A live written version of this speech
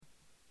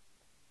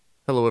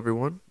Hello,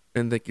 everyone,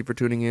 and thank you for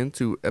tuning in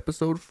to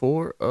episode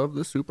 4 of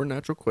the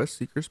Supernatural Quest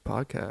Seekers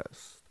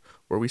podcast,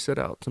 where we set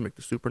out to make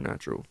the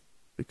supernatural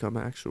become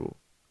actual.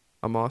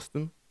 I'm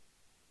Austin,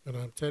 And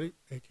I'm Teddy,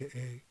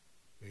 aka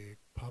Big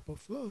Papa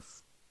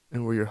Fluff.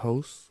 and we're your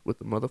hosts with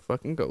the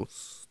motherfucking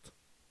ghost.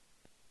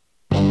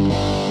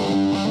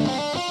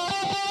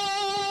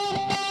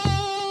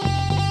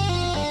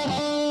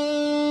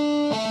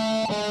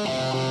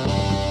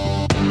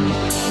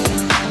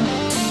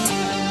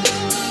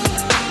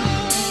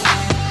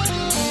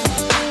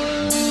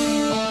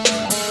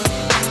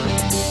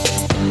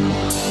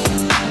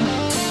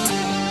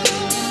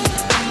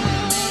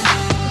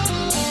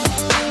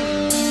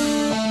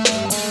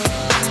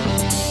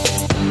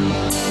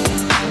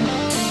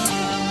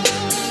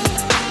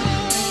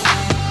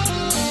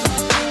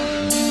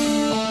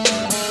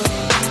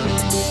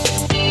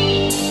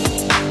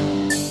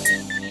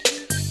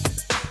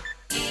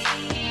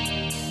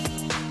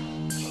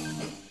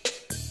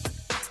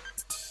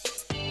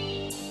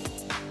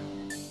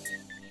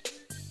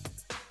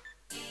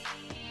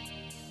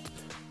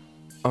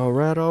 All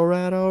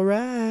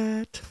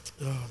right.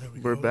 Oh, there we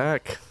We're go.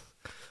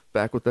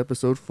 back with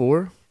episode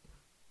 4.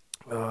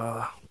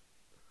 How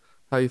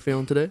you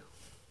feeling today?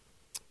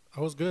 I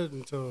was good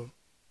until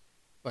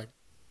like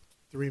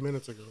 3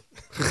 minutes ago.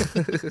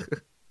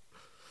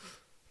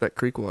 That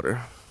creek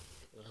water.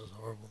 That was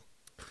horrible.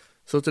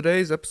 So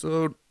today's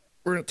episode,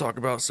 we're going to talk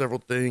about several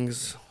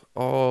things,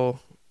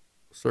 all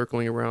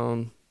circling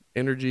around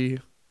energy,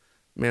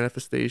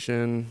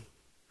 manifestation,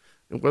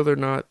 and whether or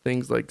not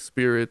things like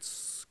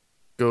spirits,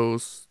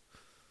 ghosts,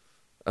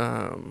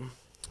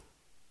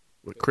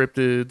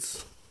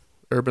 cryptids,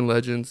 urban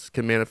legends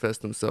can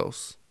manifest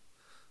themselves.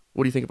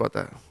 What do you think about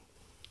that?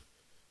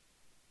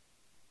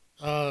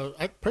 I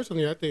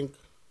think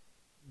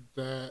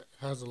that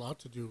has a lot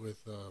to do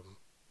with the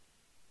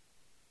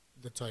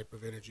type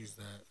of energies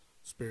that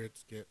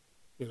spirits get.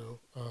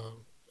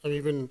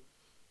 Even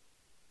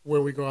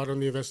when we go out on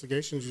the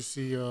investigations, you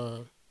see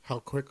how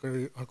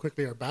quickly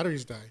our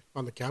batteries die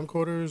on the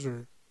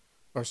camcorders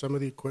or some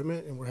of the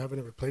equipment, and we're having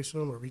to replace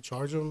them or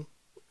recharge them,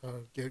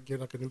 get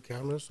like a new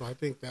camera. So I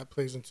think that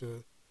plays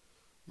into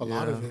a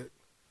lot of it.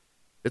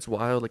 It's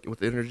wild. Like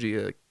with energy,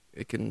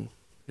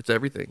 it's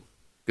everything.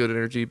 Good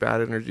energy,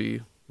 bad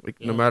energy.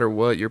 No matter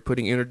what, you're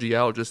putting energy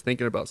out just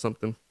thinking about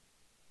something.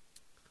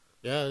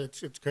 Yeah,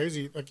 it's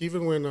crazy. Like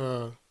even when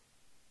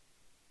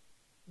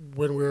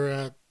we were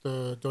at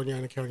the Doña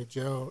Ana County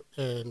Jail,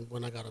 and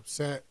when I got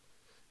upset,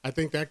 I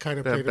think that kind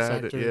of played a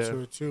factor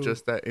into it too.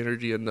 Just that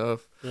energy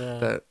enough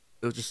that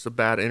it was just a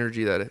bad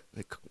energy that it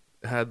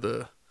had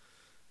the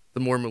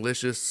more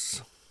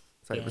malicious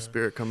type of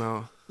spirit come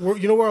out. Well,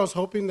 you know where I was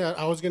hoping that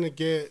I was gonna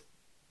get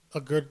a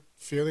good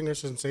feeling or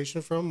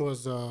sensation from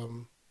was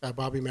at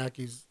Bobby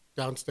Mackey's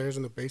downstairs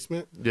in the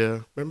basement. Yeah.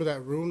 Remember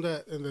that room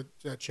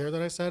that chair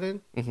that I sat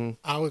in? Mm-hmm.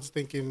 I was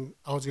thinking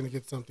I was gonna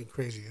get something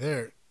crazy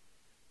there,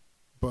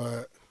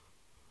 but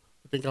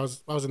I think I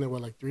was in there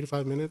like 3 to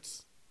 5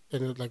 minutes,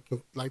 and it like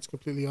lights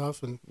completely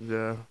off, and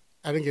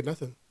I didn't get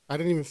nothing. I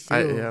didn't even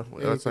feel.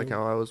 That's like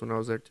how I was when I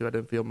was there too. I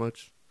didn't feel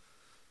much.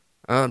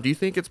 Do you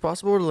think it's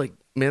possible to like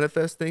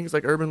manifest things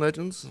like urban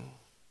legends?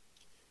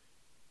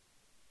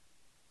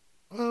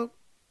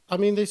 I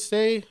mean, they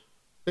say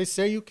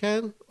you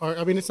can, or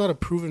I mean, it's not a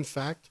proven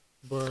fact,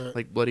 but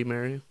Like Bloody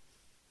Mary?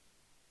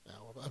 yeah,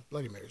 well,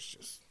 Bloody Mary's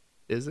just.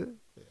 Is it?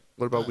 Yeah.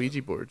 What about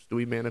Ouija boards? Do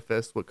we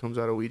manifest what comes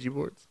out of Ouija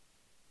boards?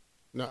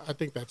 No, I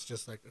think that's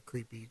just like a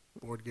creepy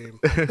board game.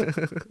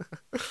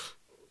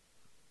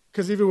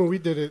 Because even when we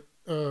did it,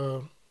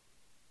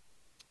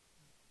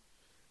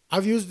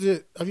 I've used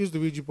the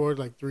Ouija board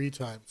like 3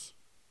 times,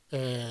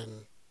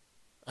 and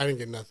I didn't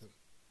get nothing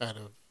out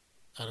of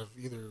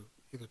either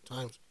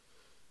times.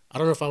 I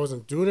don't know if I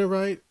wasn't doing it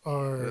right,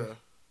 or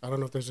I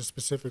don't know if there's a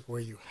specific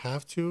way you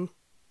have to.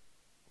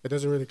 It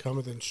doesn't really come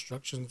with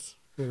instructions,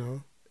 you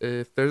know.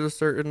 If there's a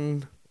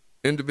certain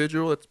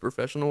individual that's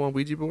professional on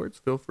Ouija boards,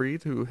 feel free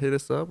to hit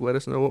us up. Let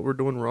us know what we're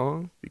doing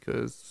wrong,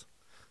 because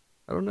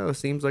I don't know. It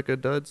seems like a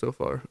dud so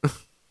far.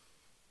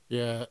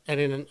 Yeah, and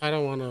then I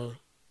don't want to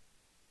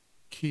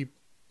keep,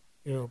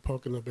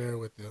 poking the bear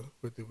with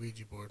the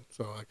Ouija board,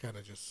 so I kind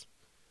of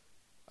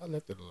I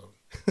left it alone.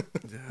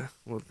 Yeah,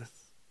 well,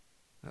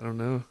 I don't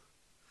know.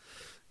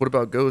 What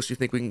about ghosts? You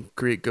think we can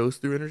create ghosts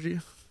through energy?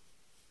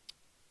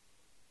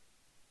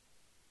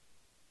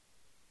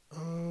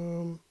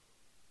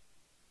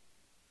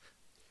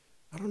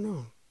 I don't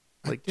know.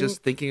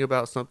 Just thinking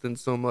about something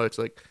so much,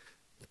 like,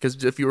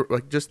 because if you're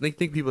like, just think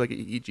people like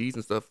EEGs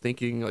and stuff,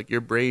 thinking like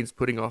your brain's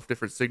putting off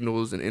different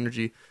signals and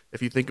energy.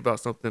 If you think about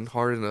something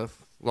hard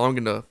enough, long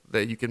enough,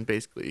 that you can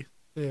basically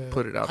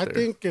put it out there. I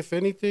think if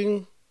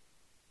anything,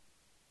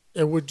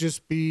 it would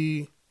just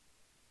be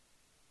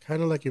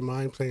kind of like your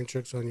mind playing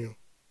tricks on you.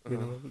 You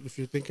know, if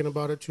you're thinking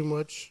about it too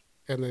much,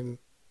 and then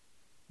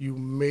you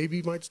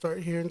maybe might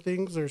start hearing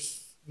things or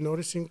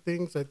noticing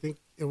things. I think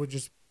it would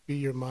just be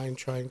your mind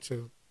trying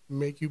to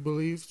make you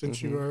believe,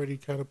 since you're already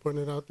kind of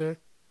putting it out there.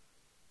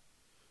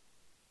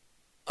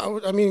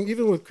 I mean,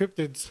 even with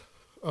cryptids,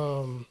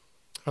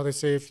 how they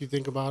say if you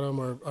think about them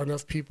or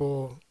enough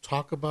people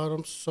talk about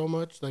them so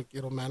much, like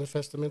it'll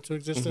manifest them into Hmm.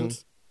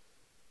 existence.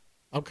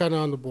 I'm kind of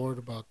on the board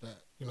about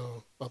that, you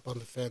know, up on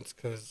the fence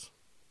because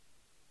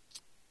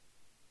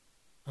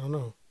I don't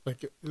know.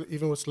 Like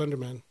even with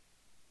Slenderman,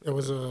 it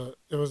was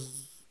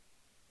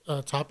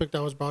a topic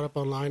that was brought up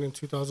online in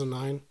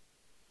 2009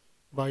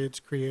 by its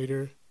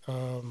creator,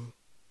 um,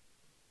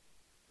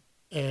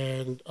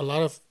 and a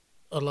lot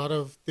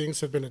of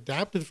things have been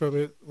adapted from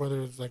it,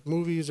 whether it's like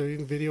movies or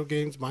even video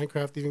games.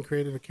 Minecraft even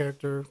created a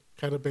character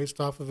kind of based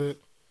off of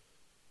it,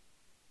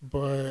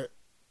 but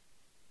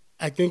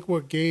I think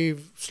what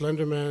gave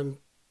Slenderman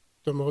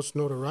the most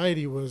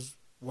notoriety was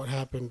what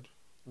happened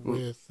Well,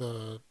 with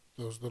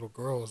those little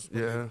girls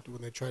when they yeah,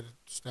 when they tried to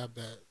stab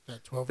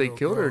that 12 they year old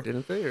killed her, girl.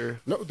 didn't they?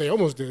 Or No, they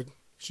almost did.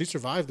 She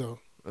survived though.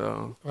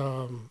 oh,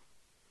 Um,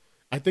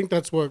 I think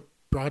that's what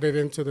brought it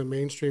into the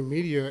mainstream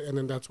media, and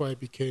then that's why it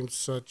became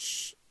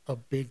such a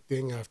big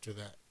thing after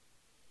that.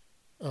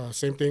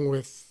 Same thing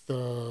with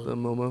the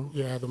Momo.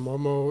 the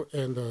Momo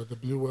and the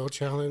Blue Whale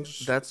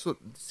challenge. That's what.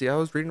 See, I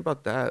was reading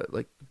about that.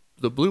 Like,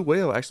 the blue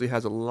whale actually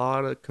has a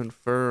lot of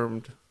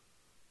confirmed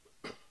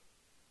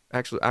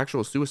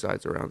actual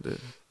suicides around it.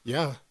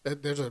 Yeah,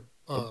 there's A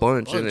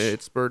bunch, and bunch.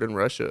 it spurred in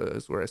Russia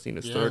is where I seen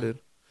it Yeah, started.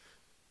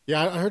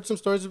 yeah. I heard some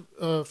stories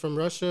from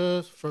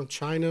Russia, from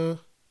China.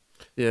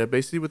 Yeah,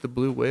 basically with the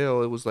blue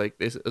whale, it was like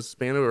a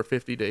span over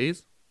 50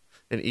 days,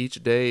 and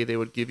each day they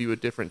would give you a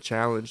different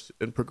challenge,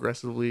 and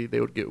progressively they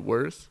would get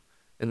worse,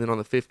 and then on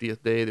the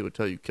 50th day they would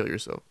tell you kill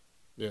yourself.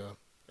 Yeah,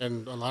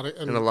 and a lot of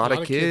And a a lot lot of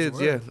of kids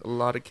kids, yeah, were a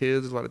lot of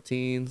kids, a lot of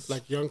teens.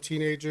 like young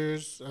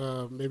teenagers,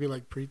 maybe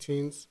like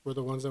preteens were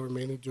the ones that were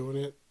mainly doing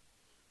it.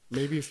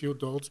 Maybe a few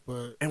adults,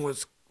 but And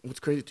what's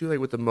crazy too, like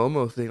with the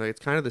Momo thing, like it's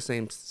kind of the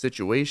same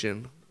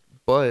situation,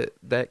 but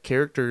that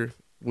character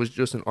was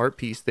just an art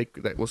piece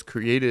that was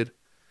created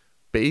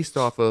based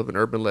off of an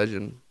urban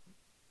legend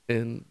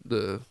in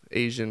the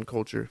Asian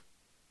culture.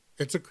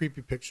 it's a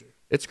creepy picture.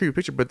 It's a creepy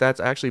picture, but that's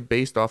actually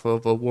based off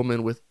of a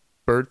woman with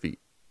bird feet.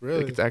 Like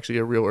Really, it's actually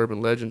a real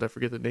urban legend. I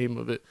forget the name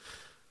of it.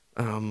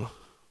 Um,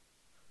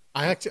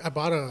 I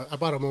bought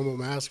a Momo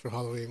mask for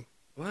Halloween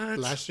what?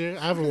 last year.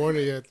 I haven't worn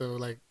it yet though.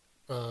 Like,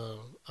 I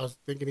was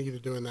thinking of either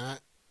doing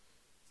that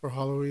for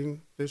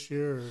Halloween this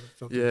year or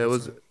something Yeah, it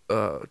was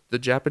different. the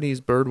Japanese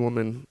bird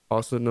woman,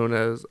 also known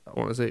as I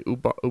want to say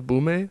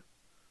Ubume,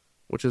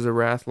 which is a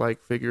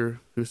wrath-like figure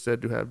who's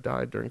said to have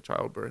died during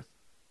childbirth.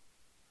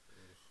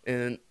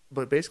 And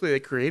but basically they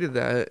created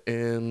that,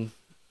 and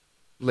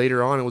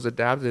later on it was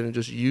adapted and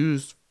just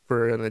used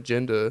for an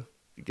agenda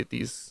to get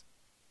these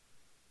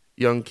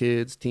young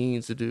kids,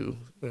 teens to do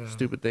Yeah.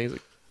 stupid things.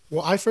 Like,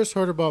 Well, I first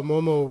heard about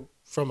Momo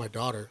from my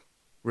daughter.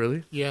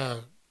 really?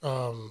 Yeah,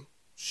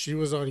 she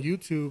was on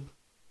YouTube,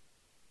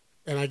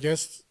 and I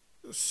guess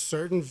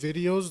certain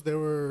videos they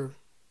were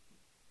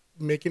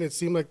making it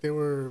seem like they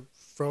were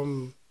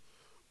from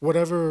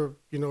whatever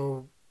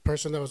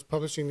person that was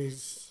publishing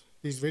these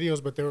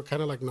videos, but they were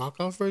kind of like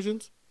knockoff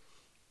versions.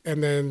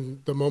 And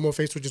then the Momo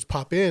face would just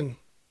pop in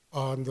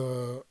on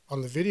the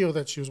video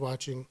that she was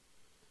watching,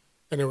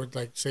 and it would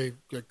like say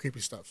like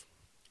creepy stuff.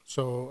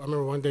 So I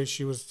remember one day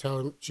she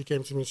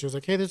came to me, she was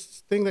like, "Hey,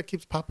 this thing that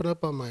keeps popping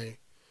up on my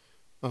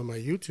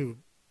YouTube."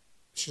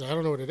 She's like, "I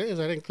don't know what it is.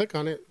 I didn't click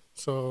on it."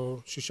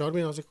 So she showed me,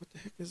 and I was like, "What the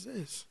heck is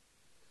this?"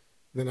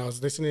 And then I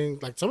was listening,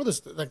 like some of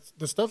like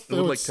the stuff It they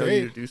would would like tell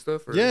you say, to do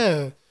stuff, or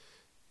yeah.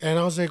 And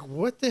I was like,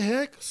 "What the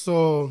heck?"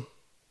 So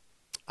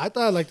I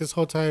thought like this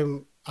whole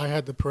time I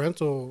had the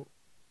parental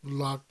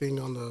lock thing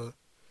on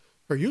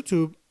her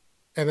YouTube,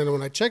 and then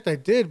when I checked, I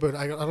did, but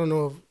I don't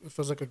know if it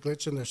was like a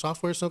glitch in their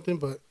software or something,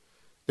 but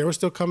they were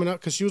still coming out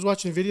because she was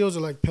watching videos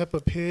of like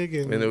Peppa Pig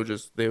and they would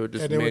just and it would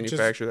just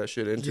manufacture that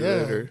shit into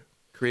it, yeah. or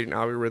create an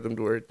algorithm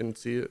to where it didn't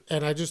see it.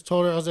 And I just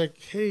told her, I was like,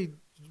 "Hey,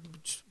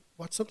 just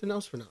watch something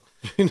else for now."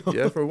 you know?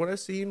 Yeah, for what I've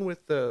seen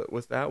with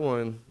that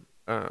one,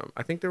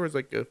 I think there was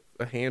like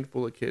a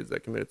handful of kids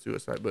that committed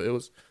suicide, but it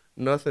was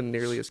nothing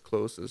nearly as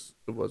close as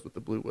it was with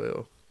the blue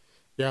whale.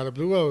 Yeah, the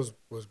blue whale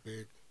was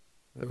big.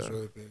 It was Uh,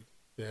 really big.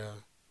 Yeah,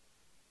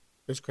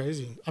 it's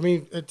crazy. I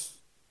mean, it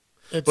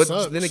but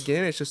sucks. then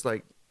again, it's just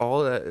like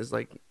all that is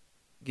like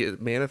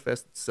get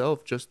manifest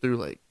itself just through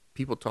like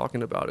people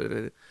talking about it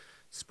and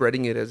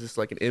spreading it as just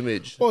like an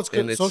image. Well, it's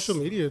And social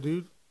media,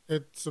 dude.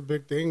 It's a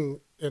big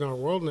thing in our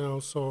world now.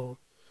 So,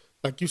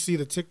 like, you see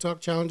the TikTok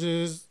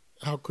challenges,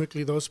 how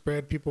quickly those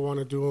spread. People want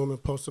to do them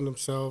and post them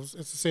themselves.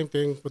 It's the same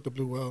thing with the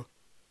blue whale.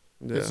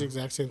 yeah, It's the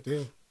exact same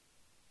thing.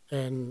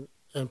 And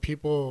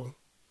people,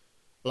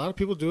 a lot of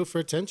people do it for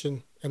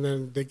attention, and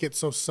then they get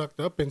so sucked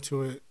up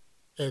into it,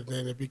 and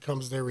then it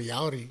becomes their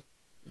reality.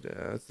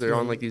 yeah, they're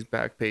on like these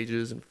back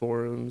pages and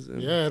forums,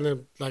 and Yeah, and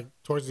then like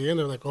towards the end,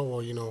 they're like, "Oh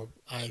well,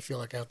 I feel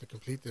like I have to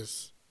complete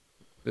this."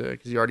 yeah,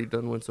 because you already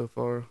done one so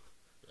far.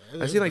 It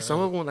I is see like some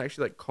bad. of them will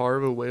actually like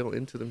carve a whale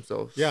into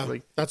themselves. Yeah,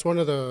 Like that's one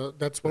of the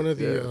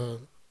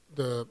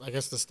yeah, I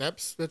guess the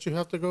steps that you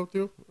have to go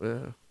through.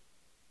 yeah.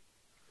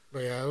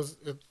 But yeah,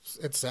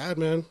 it's sad,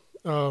 man.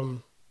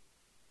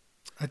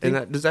 I And think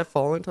that does that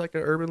fall into like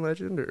an urban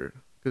legend, or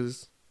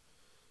because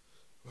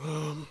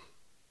Um,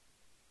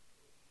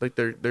 Like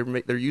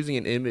they're using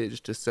an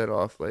image to set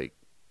off like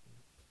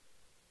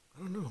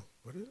I don't know.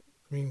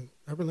 I mean,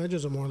 urban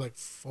legends are more like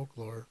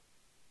folklore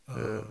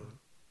uh,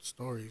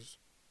 stories.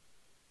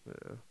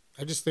 yeah,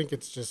 I just think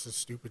it's just a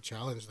stupid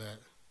challenge that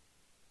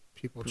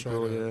people try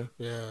people, to.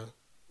 yeah.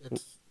 Yeah,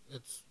 Wh-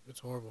 it's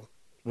horrible.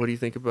 What do you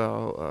think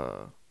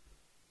about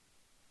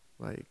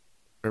like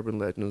urban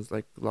legends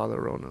like La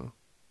Llorona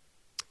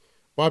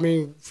Well, I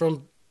mean,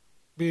 from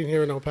being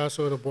here in El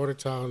Paso, in a border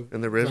town,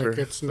 and the like river?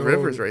 it's The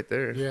river's known. right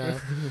there. Yeah,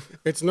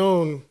 it's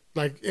known.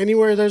 Like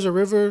anywhere there's a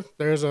river,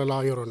 there's a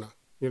La Llorona.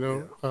 You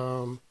Yeah.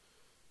 know,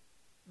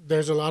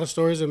 there's a lot of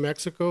stories in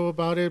Mexico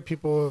about it.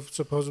 People have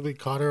supposedly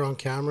caught her on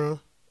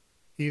camera,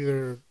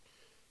 either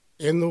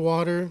in the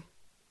water,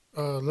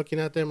 looking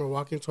at them or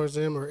walking towards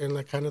them, or in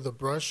like kind of the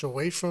brush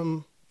away Hmm.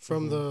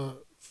 from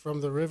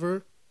the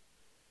river.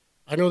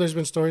 I know there's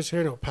been stories here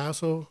in El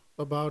Paso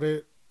about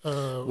it,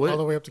 all What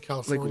the way up to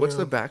like what's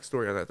the California.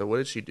 backstory on that though? What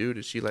did she do?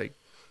 Did she like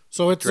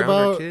So it's drown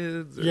her about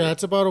kids yeah, or?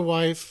 it's about a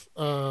wife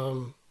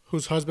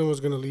whose husband was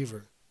going to leave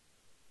her,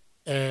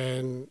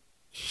 and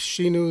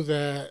she knew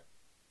that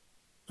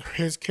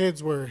his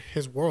kids were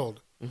his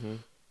world. Hmm.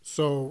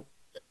 So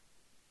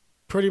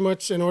pretty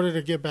much, in order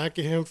to get back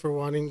at him for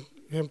wanting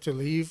him to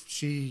leave,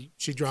 she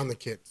drowned the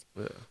kids,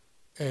 Yeah.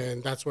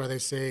 and that's why they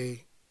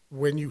say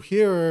when you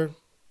hear her,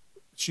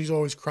 she's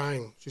always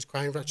crying. She's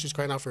crying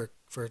out for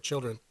her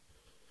children,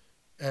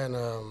 and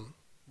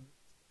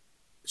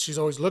she's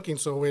always looking.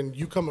 So when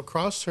you come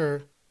across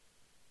her,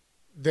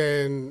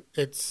 then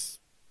it's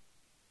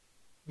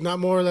not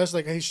more or less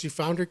like, hey, she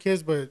found her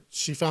kids, but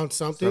she found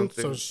something.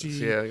 So Something.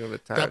 Yeah, gonna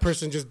that attach.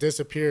 person just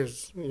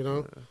disappears. You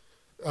know,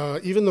 Yeah.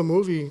 even the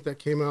movie that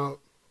came out,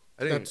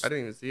 I that's didn't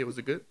even see it. Was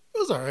it good? it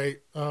was all right.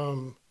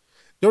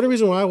 The only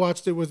reason why I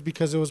watched it was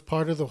because it was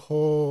part of the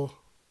whole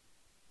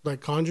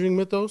like Conjuring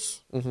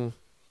mythos Hmm.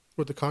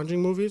 with the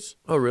Conjuring movies.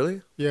 Oh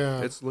really?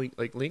 Yeah, It's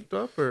linked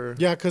up or?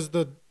 yeah, because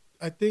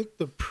I think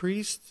the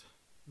priest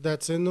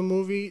that's in the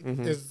movie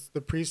Hmm. is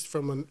the priest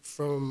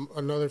from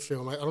another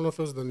film. I don't know if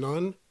it was The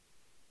Nun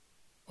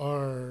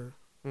or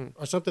Hmm.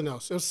 or something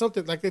else. It was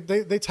something like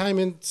they tie him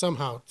in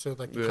somehow to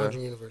like the Yeah.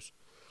 Conjuring universe.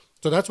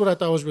 So that's what I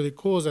thought was really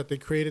cool is that they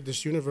created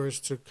this universe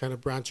to kind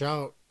of branch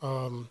out.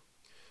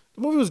 The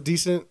movie was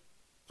decent.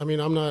 I mean,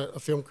 I'm not a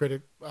film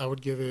critic. I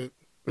would give it,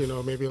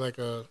 maybe like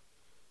a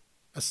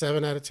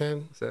 7 out of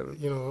 10.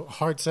 7.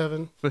 Hard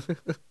 7.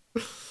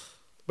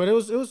 But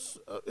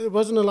it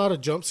wasn't a lot of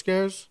jump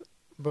scares,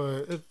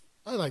 but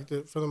I liked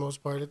it for the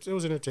most part. It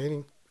was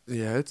entertaining.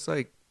 Yeah, it's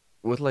like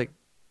with like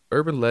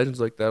urban legends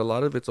like that. A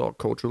lot of it's all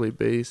culturally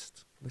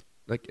based.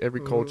 Like every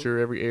Hmm. culture,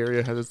 every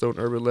area has its own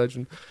urban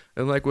legend.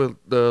 And like with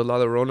the La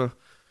Llorona,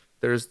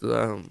 there's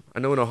the I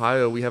know in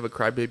Ohio we have a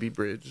crybaby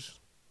bridge.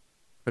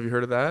 Have you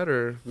heard of that,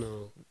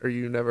 No, or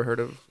you never heard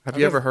of? Have I've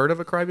you ever never. heard of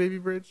a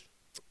crybaby bridge?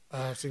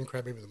 I've seen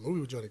Crybaby the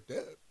movie with Johnny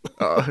No.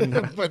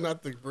 Depp, but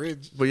not the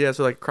bridge. But yeah,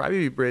 so like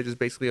crybaby bridge is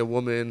basically a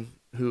woman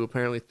who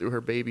apparently threw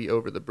her baby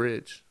over the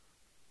bridge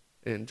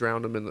and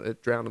drowned in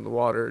the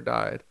water, or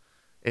died.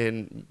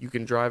 And you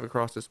can drive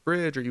across this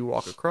bridge or you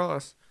walk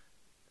across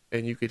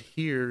and you could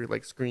hear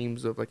like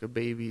screams of like a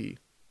baby.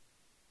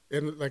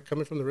 And like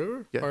coming from the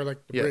river Yeah. or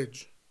like the Yeah.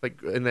 bridge.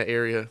 Like in that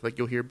area, like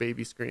you'll hear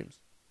baby screams.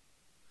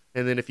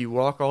 And then if you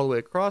walk all the way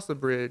across the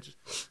bridge,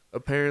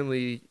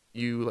 apparently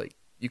you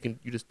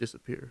just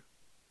disappear.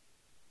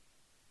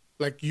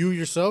 Like you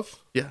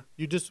yourself, Yeah.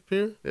 you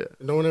disappear. Yeah.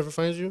 No one ever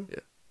finds you. Yeah.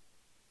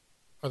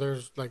 Are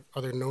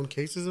there known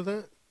cases of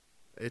that?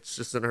 It's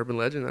just an urban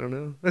legend, I don't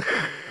know.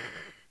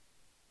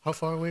 How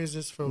far away is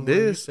this from where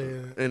you This say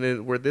that? and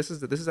then where this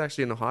is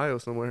actually in Ohio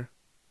somewhere.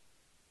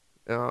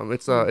 Hmm.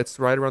 It's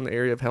right around the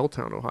area of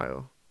Helltown,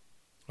 Ohio.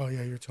 Oh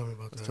yeah, you're telling me I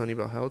about was that. telling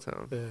you about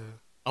Helltown. Yeah,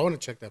 I want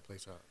to check that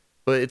place out.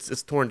 But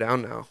it's torn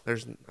down now.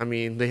 I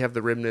mean, they have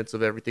the remnants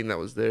of everything that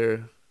was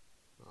there.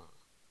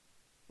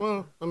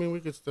 Well, I mean,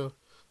 we could still,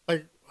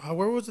 like,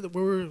 where was it that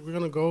we were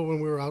gonna go when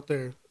we were out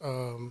there?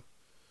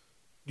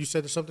 You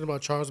said there's something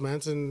about Charles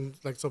Manson,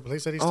 like some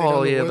place that he stayed out Oh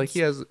in the yeah, woods. like he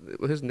has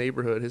his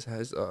neighborhood, his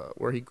has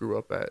where he grew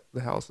up at.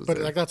 The house is But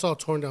there. like that's all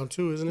torn down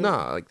too, isn't it?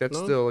 Nah, like that's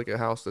No? still like a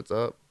house that's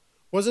up.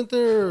 Wasn't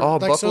there Oh,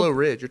 like Buffalo some?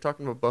 Ridge. You're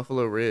talking about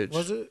Buffalo Ridge.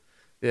 Was it?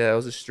 Yeah, it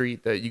was a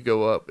street that you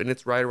go up, and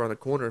it's right around the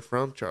corner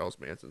from Charles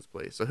Manson's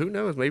place. So who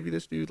knows? Maybe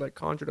this dude like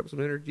conjured up some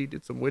energy,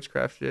 did some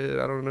witchcraft shit.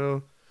 I don't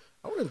know.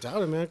 I wouldn't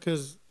doubt it, man.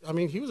 Because I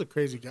mean, he was a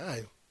crazy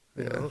guy.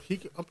 You Yeah. know,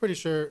 I'm pretty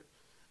sure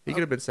He could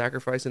have been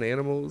sacrificing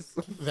animals.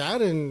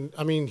 that, and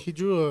I mean, he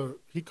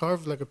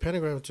carved like a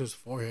pentagram to his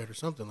forehead or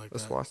something like A that.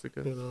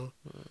 swastika. You know,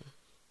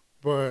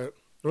 but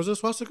was it a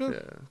swastika?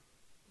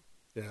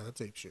 Yeah. Yeah,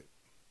 that's ape shit.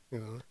 You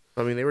know.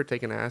 I mean, they were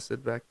taking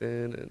acid back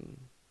then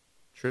and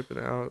tripping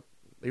out.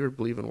 They were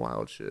believing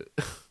wild shit.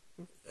 Yeah,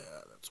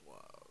 that's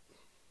wild.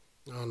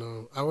 I don't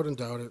know. I wouldn't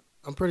doubt it.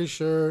 I'm pretty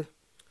sure.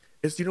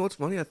 You know what's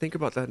funny? I think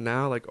about that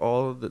now. Like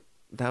all of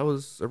that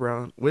was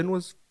around. When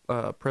was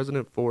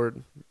President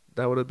Ford?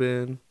 That would have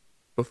been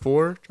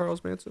before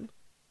Charles Manson.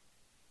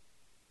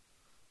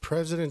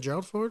 President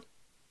Gerald Ford?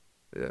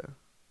 Yeah.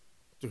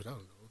 Dude, I don't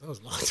know. that was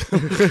a long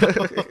time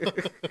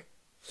ago.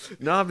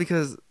 Nah,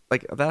 because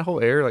like that whole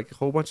era, like a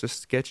whole bunch of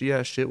sketchy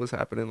ass shit was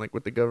happening, like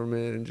with the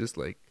government and just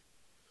like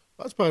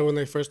That's probably when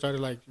they first started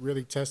like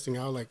really testing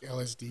out like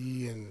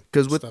LSD and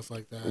because stuff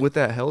like that. with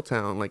that hell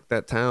town, like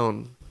that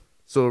town.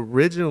 So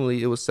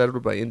originally it was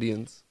settled by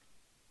Indians,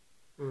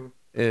 Mm.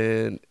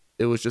 and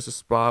it was just a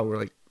spot where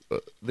like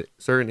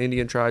certain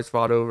Indian tribes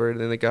fought over it,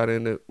 and then they got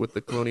into it with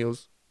the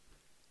colonials.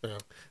 Yeah.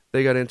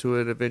 They got into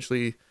it.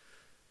 Eventually,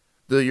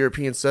 the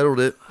Europeans settled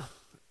it,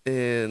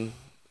 and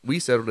we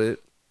settled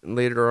it. And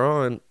later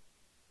on,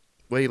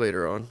 way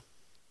later on,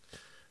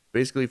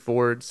 basically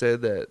Ford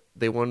said that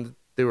they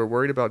were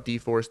worried about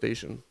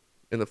deforestation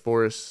and the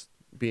forests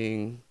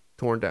being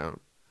torn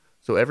down.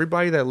 So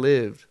everybody that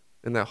lived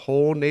in that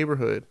whole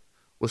neighborhood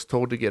was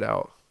told to get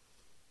out.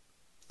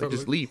 Like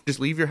just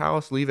leave your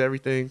house, leave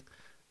everything,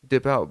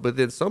 dip out. But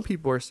then some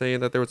people are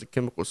saying that there was a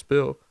chemical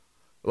spill.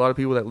 A lot of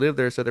people that lived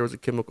there said there was a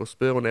chemical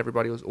spill and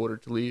everybody was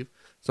ordered to leave.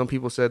 Some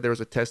people said there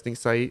was a testing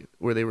site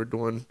where they were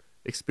doing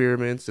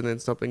experiments and then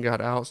something got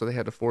out, so they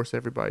had to force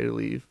everybody to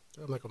leave.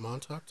 Like a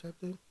Montauk type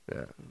thing.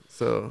 Yeah.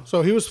 So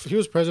he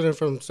was president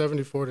from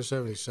 74 to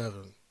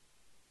 77.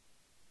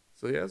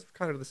 So yeah, it's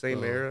kind of the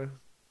same era.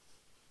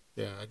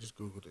 Yeah, I just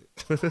Googled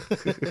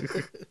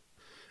it.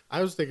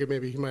 I was thinking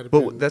maybe he might have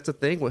But been. that's the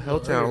thing with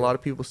Helltown. A lot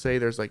of people say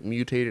there's like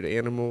mutated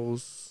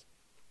animals.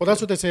 Well,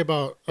 that's what they say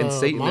about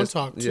Satanists.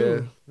 Montauk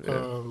too.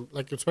 Yeah.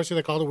 Like especially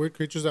like all the weird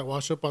creatures that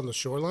wash up on the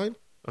shoreline.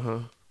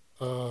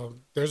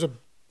 There's a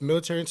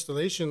military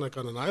installation like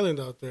on an island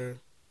out there,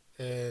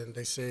 and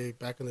they say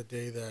back in the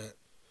day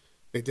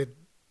that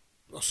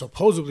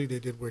supposedly they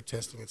did weird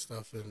testing and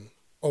stuff and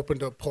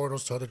opened up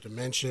portals to other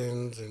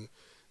dimensions, and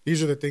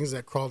these are the things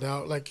that crawled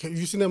out. Like, have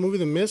you seen that movie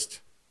The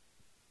Mist?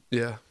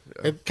 Yeah.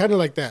 Kind of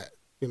like that,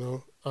 you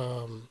know.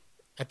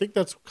 I think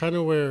that's kind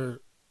of where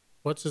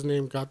what's his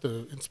name got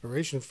the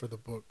inspiration for the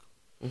book.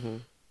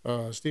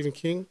 Stephen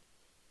King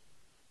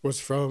was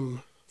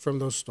from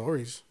those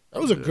stories.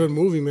 That was a good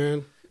movie,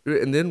 man.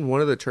 And then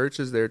one of the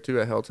churches there too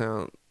at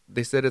Helltown,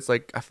 they said it's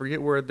like, I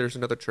forget where there's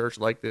another church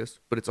like this,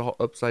 but it's all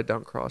upside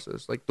down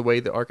crosses, like the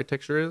way the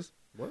architecture is.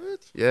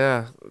 What?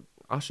 Yeah,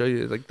 I'll show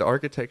you like the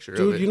architecture.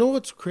 Dude, of it. you know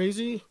what's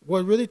crazy?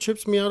 What really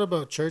trips me out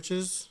about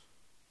churches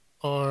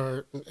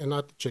are, and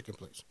not the chicken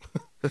place,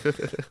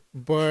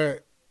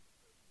 but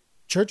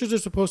churches are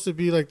supposed to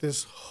be like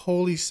this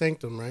holy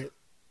sanctum, right?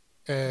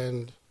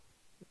 And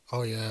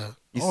oh yeah,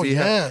 you oh see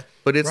yeah, how,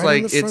 but it's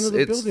right like in the front of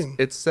the building.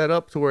 it's set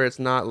up to where it's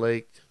not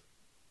like,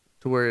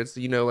 to where it's,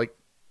 you know, like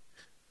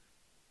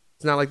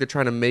it's not like they're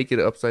trying to make it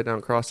an upside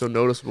down cross so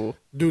noticeable.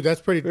 Dude,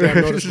 that's pretty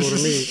damn noticeable to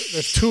me.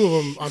 There's two of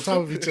them on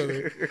top of each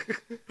other.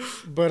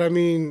 But I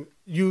mean,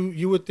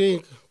 you would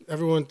think,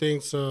 everyone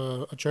thinks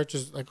a church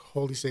is like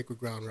holy sacred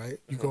ground, right?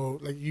 You go,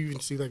 like you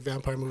even see like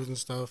vampire movies and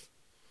stuff.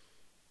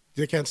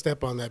 They can't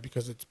step on that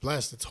because it's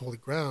blessed, it's holy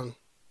ground.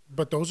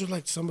 But those are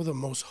like some of the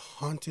most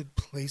haunted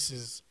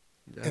places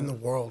in the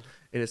world.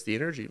 And it's the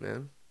energy,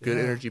 man. Good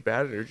energy,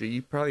 bad energy.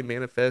 You probably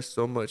manifest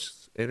so much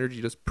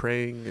energy just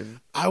praying. And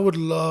I would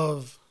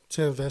love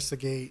to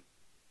investigate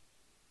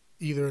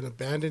either an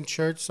abandoned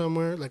church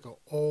somewhere, like an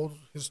old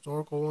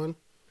historical one.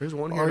 There's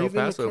one here in El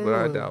Paso, but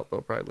I doubt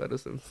they'll probably let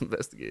us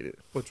investigate it.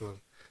 Which one?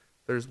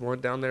 There's one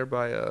down there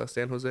by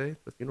San Jose,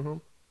 the funeral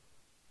home.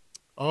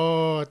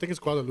 Oh, I think it's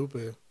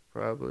Guadalupe.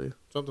 Probably.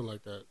 Something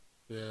like that.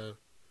 Yeah.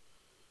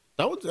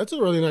 That's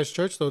a really nice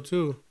church though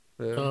too.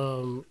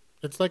 Yeah.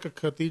 It's like a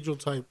cathedral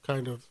type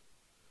kind of.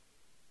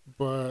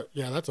 But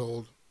yeah, that's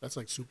old. That's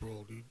like super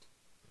old, dude.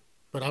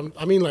 But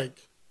I mean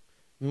like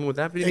with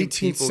that many 18th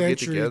people get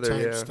century together,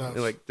 type yeah, stuff.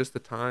 and like just the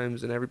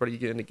times and everybody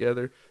getting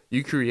together,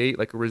 you create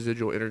like a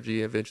residual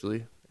energy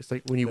eventually. It's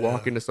like when you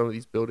walk into some of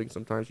these buildings,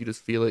 sometimes you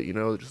just feel it, you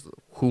know, just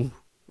whoo.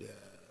 Yeah.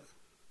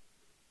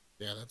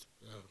 Yeah, that's.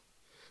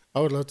 I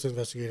would love to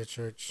investigate a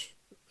church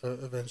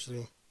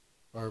eventually,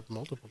 or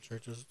multiple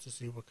churches, to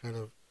see what kind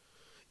of.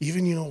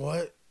 Even, you know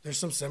what? There's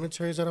some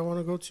cemeteries that I want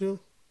to go to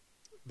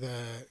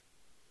that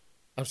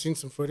I've seen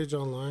some footage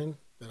online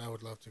that I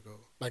would love to go.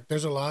 Like,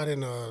 there's a lot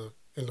in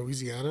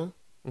Louisiana,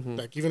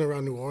 like even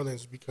around New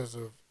Orleans because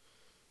of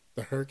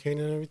the hurricane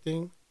and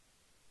everything.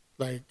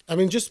 Like, I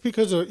mean, just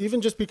because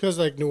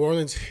like New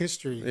Orleans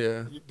history,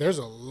 there's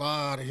a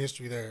lot of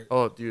history there.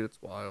 Oh, dude,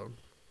 it's wild.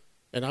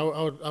 And I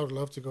would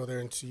love to go there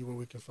and see what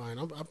we can find.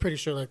 I'm pretty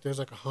sure like there's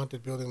like a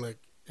haunted building like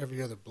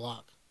every other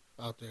block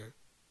out there.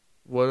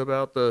 What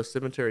about the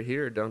cemetery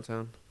here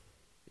downtown?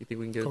 You think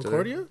we can get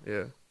Concordia? into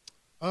that?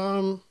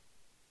 Yeah.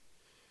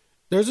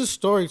 There's a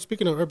story,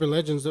 speaking of urban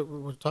legends that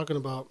we're talking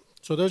about.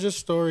 So there's a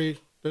story,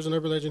 there's an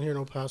urban legend here in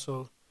El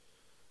Paso.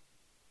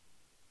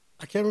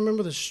 I can't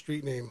remember the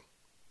street name,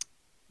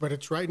 but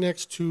it's right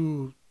next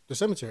to the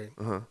cemetery.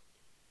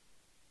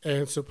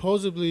 And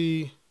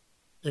supposedly,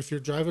 if you're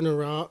driving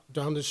around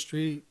down the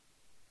street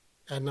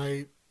at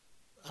night,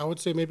 I would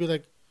say maybe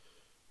like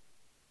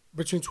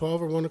between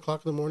 12 or 1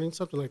 o'clock in the morning,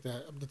 something like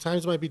that. The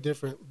times might be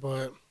different,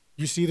 but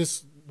you see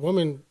this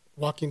woman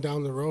walking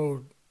down the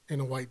road in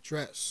a white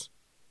dress.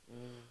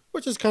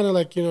 which is kind of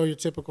like, you know, your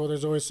typical.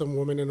 There's always some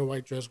woman in a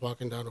white dress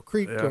walking down a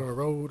creek Yeah. or a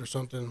road or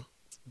something,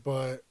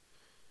 but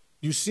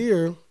you see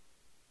her,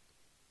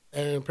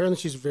 and apparently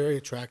she's very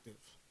attractive.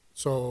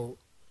 So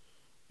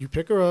you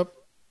pick her up,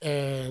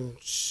 and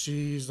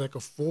she's like a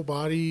full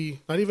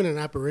body, not even an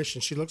apparition.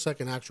 She looks like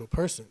an actual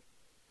person,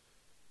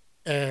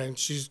 and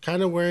she's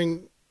kind of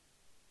wearing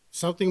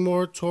something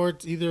more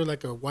towards either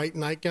like a white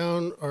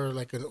nightgown or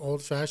like an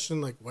old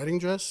fashioned like wedding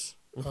dress,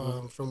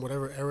 from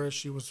whatever era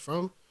she was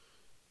from.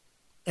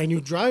 And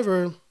you drive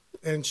her,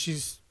 and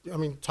she's, I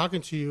mean,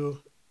 talking to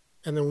you,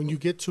 and then when you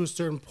get to a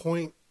certain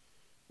point,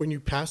 when you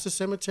pass the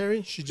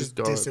cemetery, she just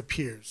gone.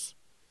 disappears,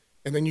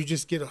 and then you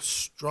just get a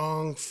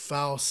strong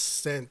foul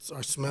scent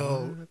or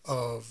smell What?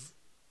 of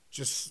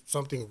just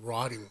something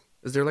rotting.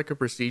 Is there like a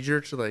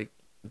procedure to like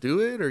do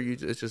it, or it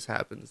just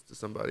happens to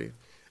somebody?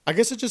 I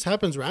guess it just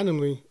happens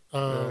randomly.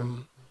 Yeah.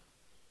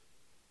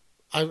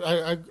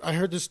 I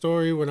heard this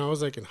story when I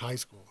was like in high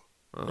school,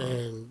 Uh-huh.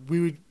 and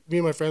me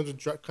and my friends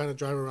would kind of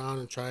drive around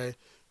and try.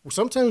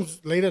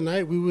 Sometimes late at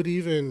night, we would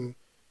even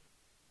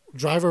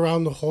drive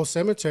around the whole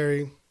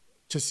cemetery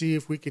to see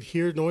if we could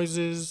hear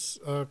noises,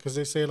 because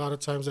they say a lot of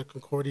times at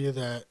Concordia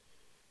that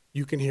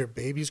you can hear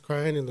babies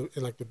crying in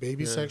like the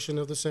baby Yeah. section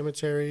of the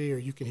cemetery, or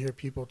you can hear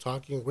people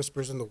talking,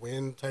 whispers in the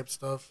wind type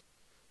stuff.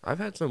 I've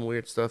had some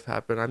weird stuff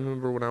happen. I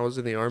remember when I was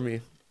in the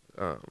army,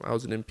 I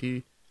was an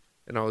MP,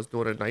 and I was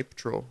doing a night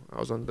patrol. I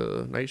was on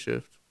the night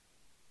shift,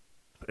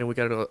 and we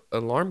got an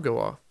alarm go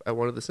off at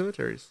one of the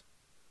cemeteries.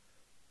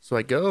 So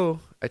I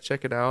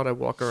check it out, I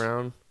walk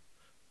around,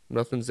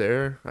 nothing's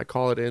there. I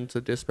call it in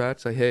to dispatch,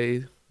 say,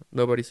 hey,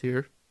 nobody's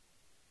here.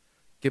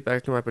 Get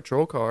back to my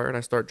patrol car, and I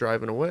start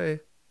driving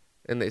away,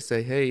 and they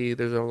say, hey,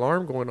 there's an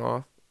alarm going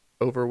off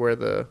over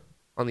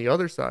on the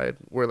other side,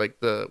 where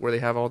where they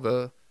have all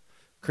the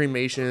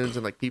cremations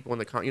and like people in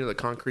the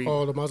concrete,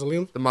 Oh, the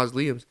mausoleum. the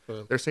mausoleums.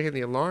 Yeah. They're saying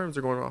the alarms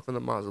are going off in the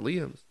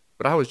mausoleums,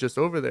 but I was just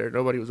over there.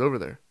 Nobody was over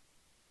there.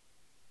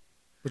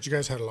 But you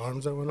guys had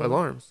alarms that went off?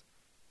 Alarms.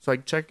 So I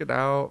checked it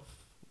out,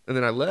 and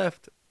then I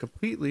left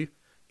completely.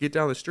 Get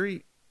down the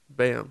street,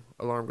 bam,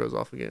 alarm goes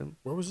off again.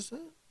 Where was this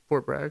at?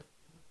 Fort Bragg.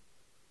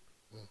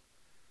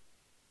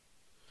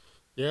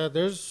 Yeah,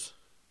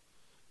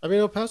 I mean,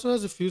 El Paso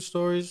has a few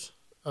stories.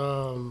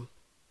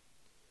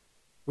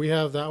 We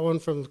have that one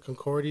from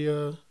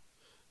Concordia.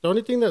 The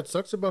only thing that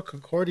sucks about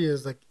Concordia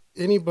is like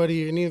any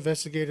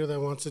investigator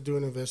that wants to do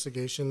an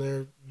investigation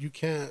there, you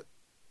can't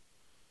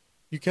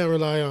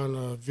rely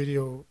on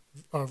video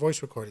or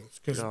voice recordings,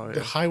 because Oh, the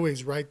yeah.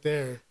 highway's right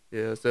there.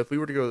 Yeah, so if we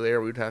were to go there,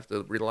 we'd have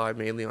to rely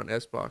mainly on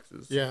S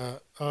boxes. Yeah.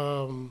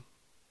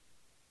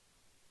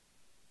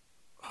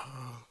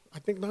 I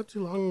think not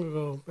too long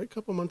ago, a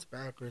couple months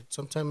back, or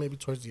sometime maybe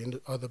towards the end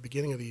or the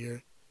beginning of the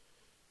year,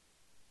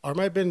 or it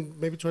might have been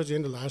maybe towards the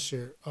end of last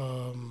year.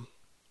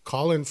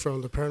 Colin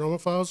from the Paranormal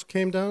Files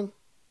came down,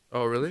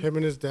 Oh, really? him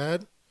and his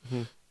dad,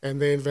 Mhm.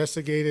 and they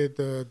investigated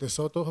the De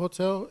Soto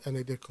Hotel, and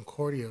they did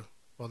Concordia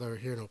while they were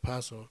here in El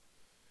Paso.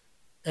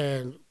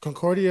 And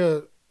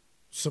Concordia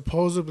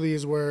supposedly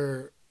is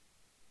where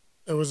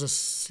it was a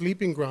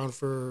sleeping ground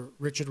for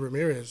Richard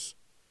Ramirez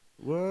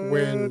What?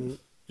 when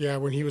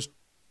he was,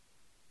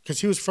 because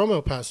he was from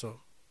El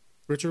Paso,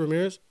 Richard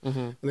Ramirez, Mm-hmm.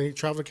 and then he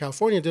traveled to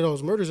California and did all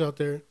his murders out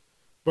there.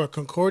 But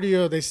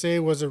Concordia, they say,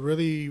 was a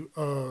really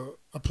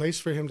a place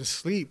for him to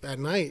sleep at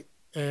night.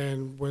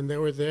 And when they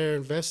were there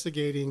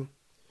investigating,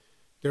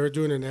 they were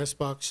doing an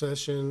S-Box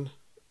session,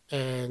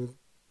 and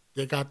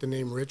they got the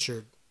name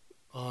Richard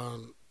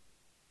on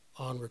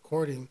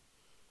recording.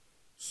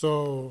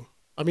 So,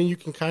 I mean, you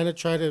can kind of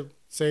try to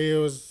say it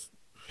was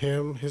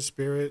him, his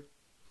spirit,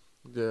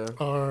 Yeah.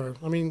 or,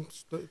 I mean,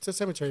 it's a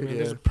cemetery, man.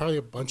 Yeah. There's probably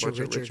a bunch of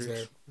Richards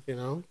there, you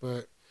know?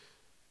 But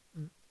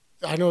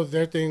I know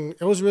their thing,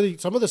 it was really,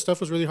 some of the stuff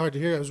was really hard to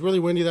hear. It was really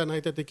windy that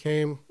night that they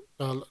came,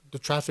 the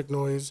traffic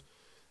noise.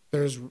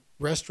 There's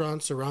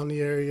restaurants around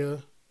the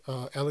area.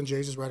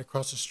 L&J's is right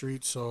across the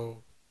street,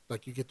 so,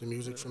 like, you get the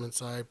music from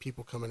inside,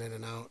 people coming in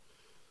and out.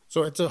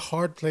 So it's a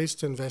hard place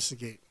to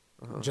investigate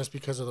just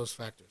because of those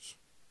factors.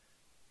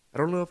 I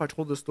don't know if I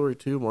told this story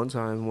too. One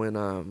time when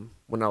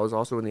I was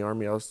also in the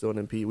army, I was still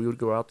an MP. We would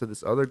go out to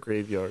this other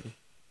graveyard,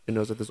 and it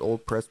was at this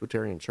old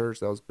Presbyterian church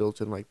that was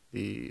built in like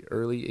the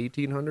early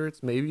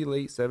 1800s, maybe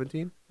late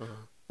 17.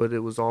 But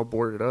it was all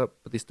boarded up.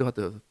 But they still had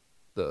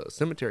the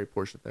cemetery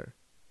portion there.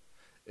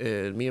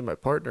 And me and my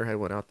partner had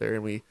went out there,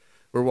 and we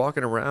were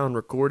walking around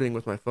recording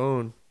with my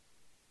phone.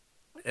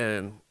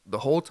 And the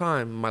whole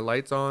time, my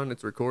light's on,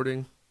 it's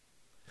recording,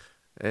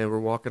 and we're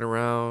walking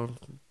around,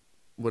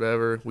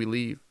 whatever. We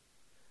leave.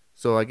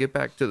 So I get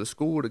back to the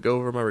school to go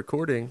over my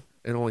recording,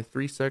 and only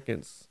 3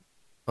 seconds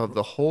of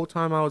the whole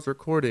time I was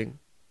recording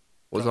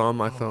was on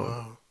my phone.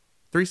 Wow.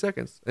 3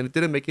 seconds. And it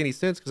didn't make any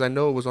sense because I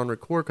know it was on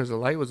record because the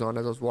light was on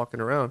as I was walking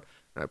around,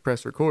 and I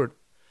pressed record.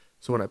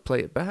 So when I play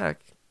it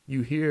back,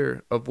 you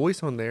hear a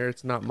voice on there.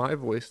 It's not my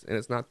voice, and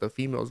it's not the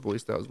female's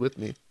voice that was with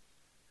me.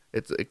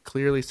 It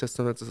clearly says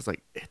something that's just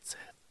like, it's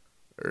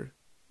Seth, or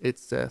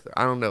it's Seth, or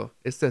I don't know.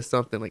 It says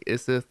something like,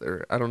 it's Seth,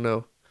 or I don't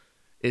know.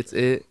 It's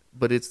it.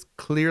 but it's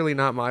clearly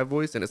not my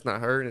voice and it's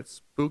not her, and it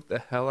spooked the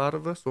hell out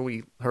of us when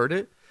we heard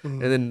it.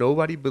 Mm-hmm. And then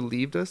nobody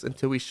believed us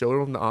until we showed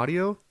them the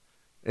audio,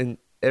 and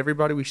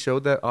everybody we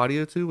showed that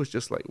audio to was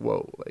just like,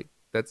 whoa, like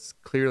that's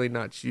clearly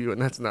not you and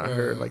that's not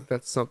her, like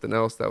that's something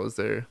else that was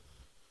there.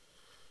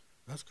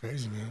 That's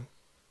crazy, man.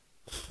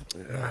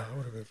 Yeah, I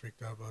would have been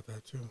freaked out about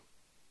that too.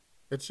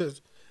 It's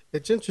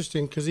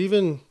interesting because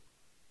even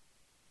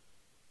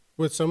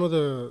with some of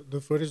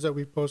the footage that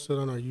we posted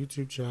on our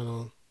YouTube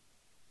channel,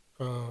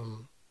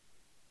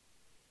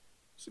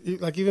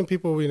 like even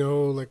people we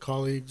know, like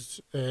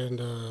colleagues and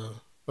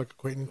like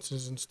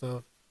acquaintances and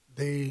stuff,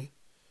 they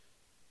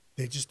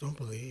just don't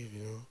believe,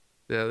 you know.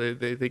 Yeah,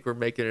 they think we're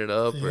making it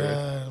up.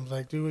 Yeah, I'm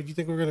like, dude, you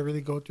think we're gonna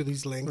really go through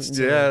these lengths?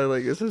 Yeah,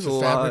 like this is a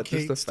lot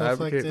just to stuff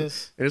fabricate. like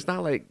this. And it's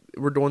not like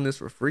we're doing this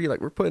for free. Like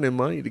we're putting in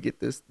money to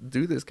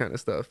do this kind of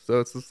stuff. So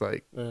it's just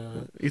like,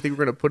 you think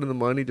we're gonna put in the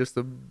money just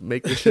to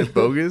make this shit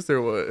bogus or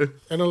what?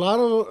 And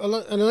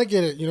and I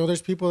get it. You know,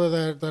 there's people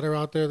that are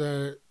out there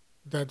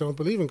that don't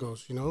believe in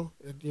ghosts. You know,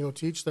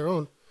 to each their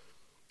own.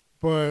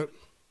 But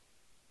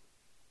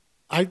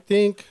I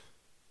think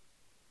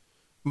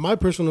my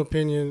personal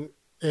opinion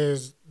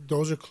is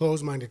those are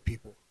closed-minded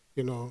people,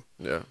 you know.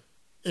 Yeah.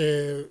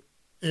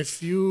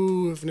 If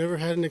you've never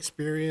had an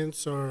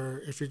experience,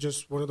 or if you're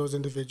just one of those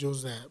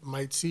individuals that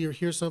might see or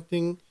hear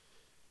something,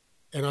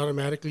 and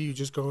automatically you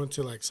just go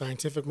into like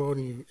scientific mode,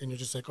 and you're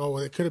just like, oh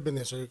well, it could have been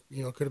this, or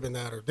you know, it could have been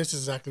that, or this is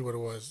exactly what it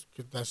was.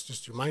 'Cause that's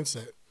just your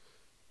mindset.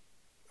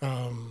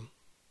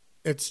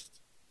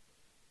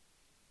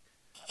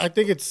 I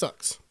think it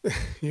sucks,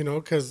 you know,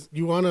 because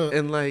you want to.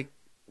 And like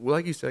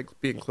you said,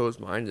 being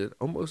closed-minded,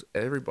 almost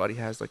everybody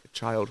has like a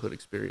childhood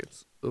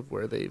experience of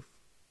where they've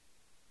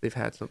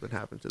had something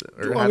happen to them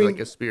or like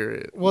a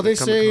spirit. Well, they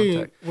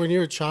say when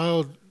you're a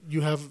child,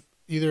 you have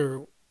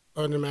either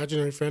an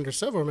imaginary friend or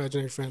several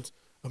imaginary friends.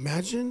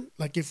 Imagine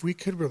like if we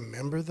could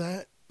remember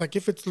that, like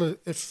if it's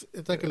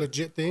like a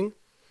legit thing.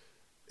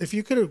 If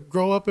you could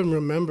grow up and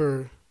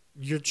remember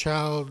your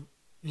child,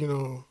 you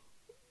know,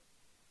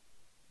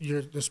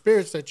 the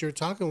spirits that you're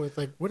talking with,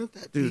 like wouldn't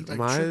that be like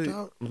tripped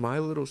out? My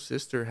little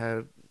sister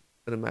had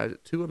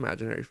two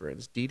imaginary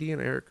friends, Dee Dee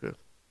and Erica.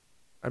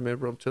 I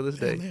remember them to this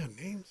day. They have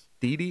names.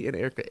 Dee Dee and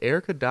Erica.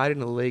 Erica died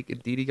in a lake, and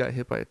Dee Dee got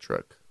hit by a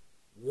truck.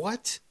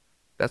 What?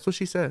 That's what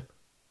she said.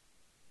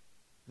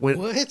 What?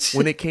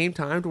 When it came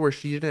time to where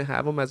she didn't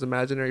have them as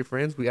imaginary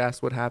friends, we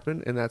asked what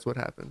happened, and that's what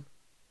happened.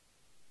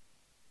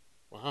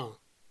 Wow.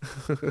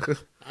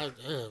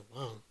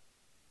 Wow.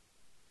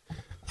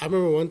 I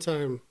remember one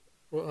time.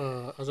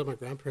 I was at my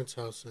grandparents'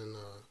 house, and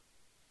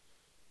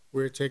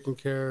we were taking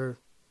care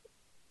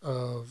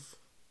of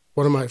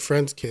one of my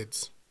friend's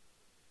kids.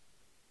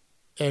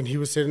 And he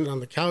was sitting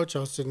on the couch. I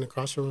was sitting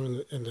across from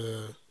him in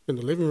the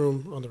living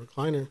room on the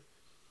recliner,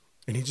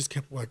 and he just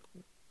kept like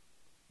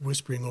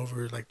whispering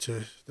over like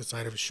to the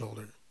side of his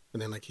shoulder,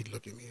 and then like he'd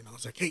look at me, and I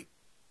was like, "Hey,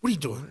 what are you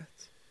doing?"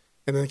 What?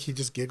 And then like, he'd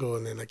just giggle,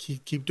 and then like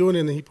he'd keep doing it,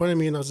 and then he pointed at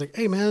me, and I was like,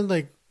 "Hey man,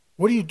 like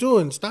what are you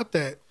doing? Stop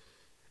that!"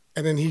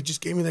 And then he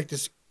just gave me like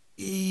this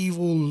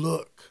evil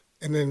look,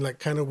 and then like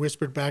kind of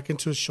whispered back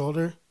into his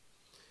shoulder.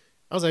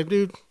 I was like,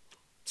 dude,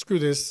 screw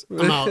this,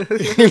 I'm out.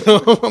 You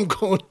know, I'm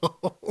going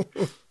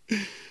home.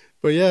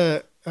 But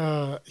yeah,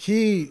 I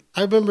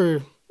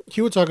remember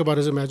he would talk about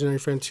his imaginary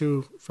friend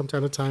too from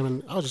time to time,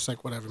 and I was just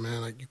like, whatever, man,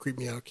 like you creep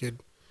me out,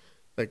 kid,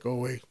 like go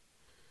away.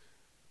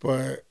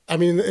 But I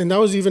mean, and that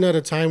was even at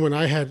a time when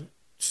I had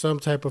some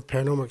type of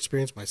paranormal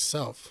experience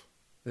myself.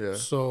 Yeah.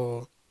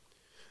 So,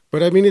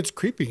 but I mean, it's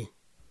creepy.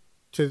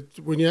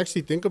 When you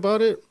actually think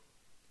about it,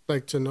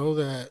 like to know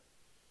that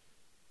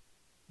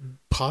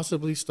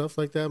possibly stuff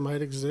like that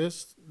might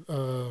exist.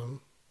 I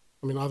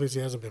mean, obviously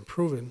it hasn't been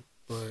proven,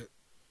 but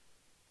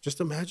just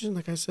imagine,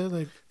 like I said,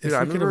 like if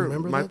I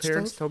remember my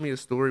parents told me a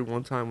story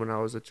one time when I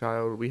was a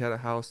child. We had a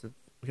house and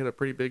we had a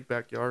pretty big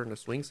backyard and a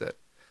swing set,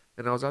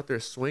 and I was out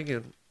there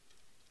swinging,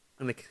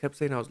 and they kept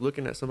saying I was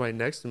looking at somebody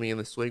next to me, and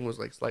the swing was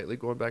like slightly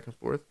going back and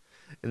forth.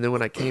 And then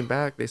when I came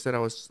back, they said I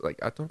was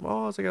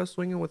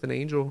swinging with an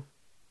angel.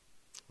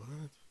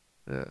 What?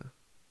 Yeah.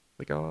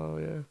 Like, oh,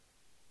 yeah.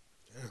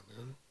 Damn,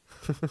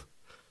 man.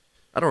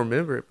 I don't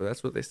remember it, but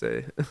that's what they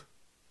say.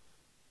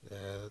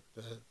 Yeah,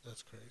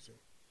 that's crazy.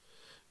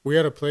 We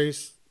had a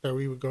place that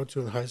we would go to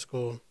in high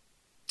school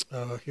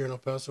here in El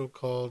Paso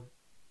called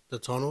the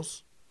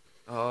Tunnels.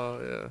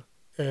 Oh,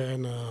 yeah.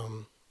 And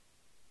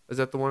is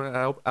that the one at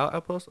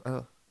El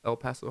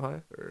Paso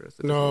High? Or is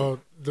it no,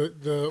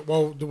 the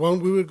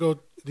one we would go,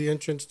 the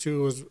entrance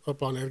to was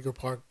up on Edgar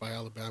Park by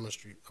Alabama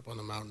Street, up on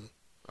the mountain.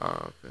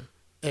 Oh, okay.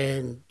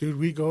 And dude,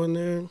 we go in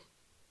there.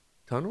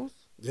 Tunnels?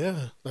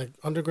 Yeah, like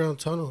underground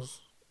tunnels.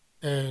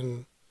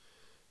 And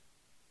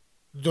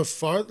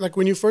like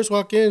when you first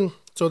walk in,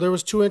 so there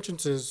was 2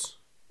 entrances,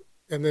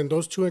 and then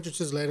those 2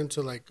 entrances led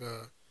into like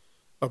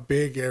a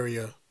big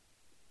area.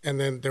 And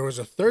then there was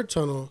a third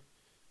tunnel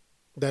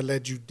that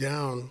led you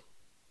down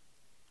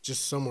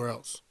just somewhere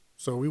else.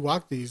 So we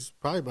walked these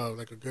probably about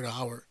like a good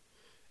hour.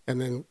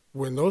 And then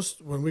when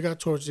we got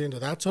towards the end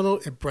of that tunnel,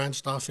 it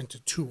branched off into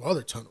 2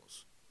 other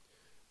tunnels.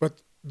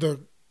 But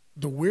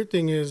the weird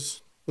thing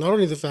is not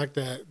only the fact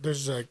that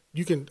there's like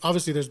you can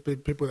obviously there's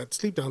big people that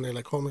sleep down there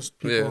like homeless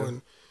people Yeah.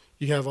 and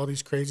you have all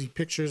these crazy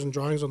pictures and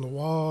drawings on the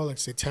wall like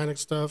satanic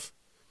stuff.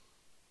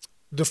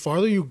 The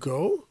farther you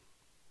go,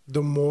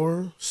 the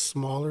more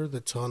smaller the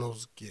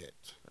tunnels get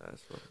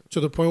That's what, to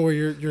the point where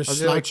you're are they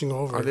slouching like,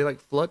 over. are they like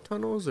flood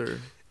tunnels or?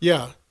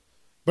 Yeah,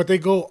 but they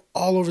go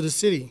all over the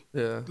city.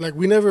 Yeah. Like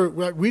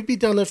we'd be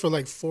down there for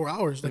like 4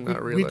 hours. Like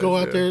Not we'd go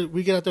realize, out yeah. there,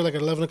 we get out there like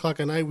at 11 o'clock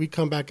at night. We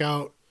come back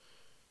out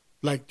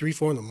like 3,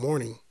 4 in the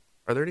morning.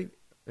 Are there any?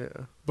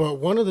 Yeah. But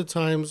one of the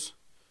times,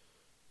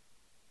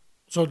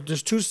 so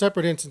there's 2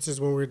 separate instances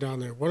when we were down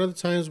there. One of the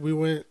times we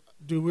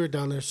were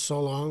down there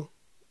so long,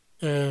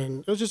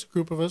 and it was just a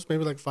group of us,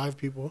 maybe like 5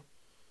 people.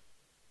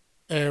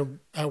 And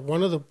at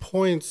one of the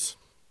points,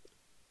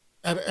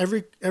 at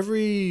every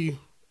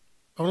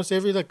I want to say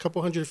every like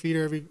couple hundred feet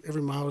or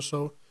every mile or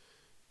so,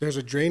 there's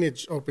a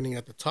drainage opening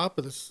at the top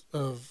of this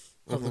of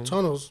the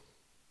tunnels,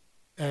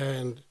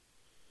 and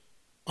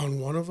on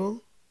one of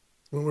them,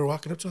 when we were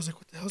walking up to, it, I was like,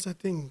 "What the hell is that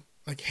thing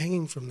like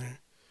hanging from there?"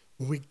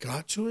 When we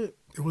got to it,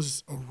 it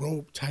was a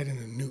rope tied in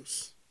a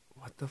noose.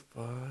 What the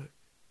fuck?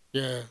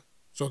 Yeah,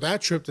 so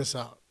that tripped us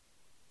out.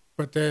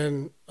 But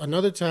then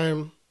another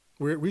time,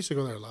 we used to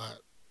go there a lot.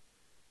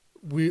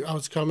 I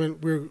was coming.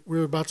 We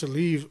were about to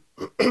leave,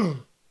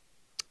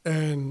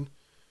 and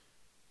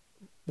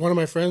one of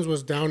my friends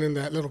was down in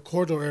that little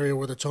corridor area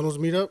where the tunnels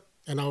meet up,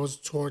 and I was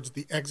towards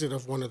the exit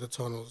of one of the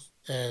tunnels,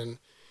 and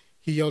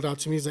he yelled out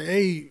to me, he's like,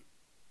 "Hey,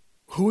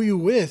 who are you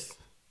with?"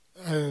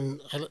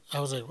 And I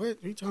was like, "What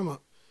are you talking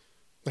about?"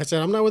 I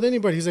said, "I'm not with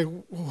anybody." He's like,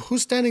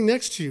 "Who's standing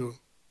next to you?"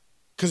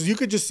 Because you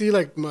could just see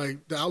like the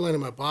outline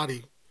of my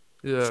body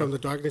Yeah. from the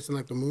darkness and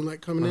like the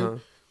moonlight coming Uh-huh.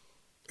 in.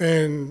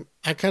 And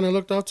I kind of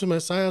looked off to my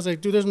side. I was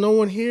like, "Dude, there's no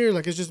one here.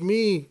 Like, it's just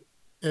me."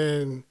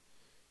 And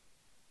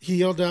he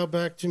yelled out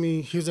back to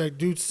me. He was like,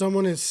 "Dude,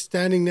 someone is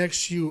standing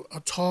next to you, a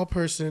tall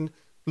person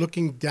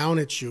looking down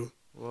at you."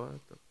 What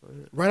the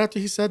fuck? Right after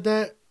he said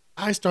that,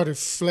 I started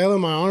flailing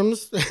my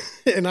arms,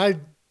 and I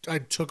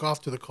took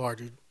off to the car,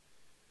 dude.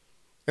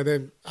 And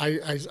then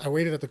I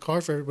waited at the car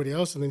for everybody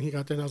else, and then he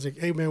got there, and I was like,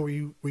 "Hey, man, were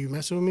you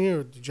messing with me,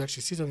 or did you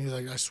actually see something?" He's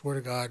like, "I swear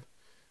to God,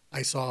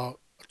 I saw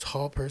a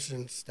tall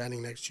person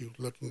standing next to you,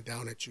 looking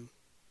down at you."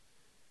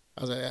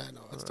 I was like, "Yeah,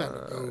 no, it's time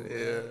to go." Man."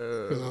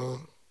 Yeah. You know,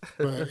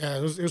 but yeah,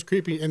 it was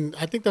creepy, and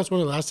I think that's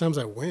one of the last times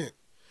I went.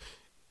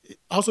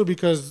 Also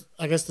because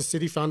I guess the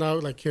city found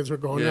out like kids were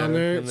going down Yeah,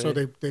 there, and so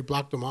they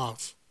blocked them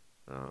off.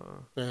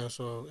 Uh, Yeah,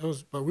 so it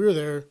was. But we were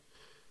there.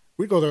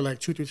 We go there like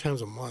 2-3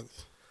 times a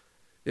month.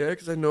 yeah,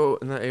 because I know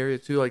in that area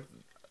too, like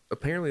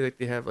apparently like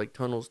they have like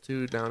tunnels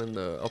too down in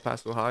the El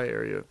Paso High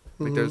area.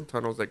 Like there's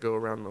tunnels that go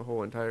around the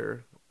whole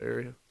entire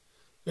area.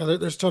 Yeah,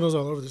 there's tunnels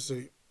all over the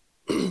city.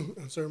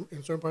 in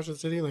certain parts of the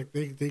city, like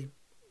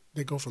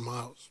they go for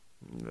miles.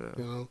 Yeah.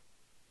 You know.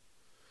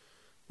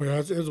 But yeah,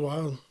 it's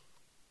wild.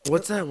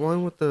 What's that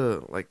one with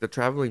the like the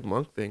traveling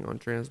monk thing on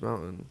Trans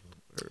Mountain?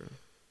 Or,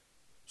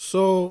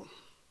 So,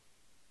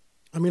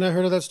 I mean, I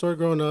heard of that story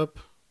growing up.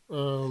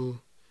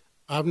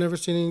 I've never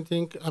seen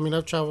anything. I mean,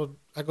 I've traveled.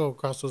 I go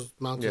across those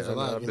mountains Yeah, a I know,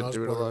 lot. I've You been know, I was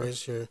through it a born and lot.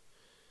 raised here.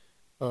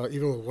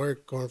 Even with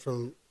work, going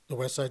from the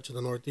west side to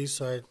the northeast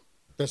side,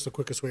 that's the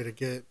quickest way to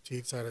get to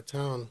each side of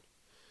town.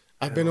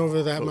 I've been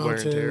over that the wear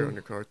and tear on mountain.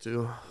 your car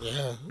too.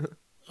 Yeah,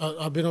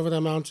 I've been over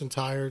that mountain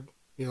tired.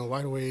 You know,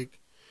 wide awake.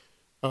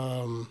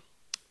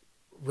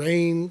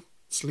 Rain,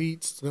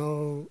 sleet,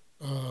 snow,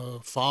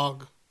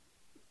 fog,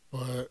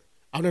 but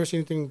I've never seen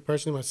anything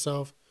personally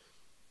myself.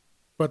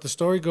 But the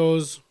story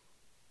goes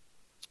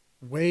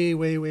way,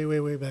 way, way, way,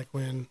 way back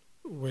when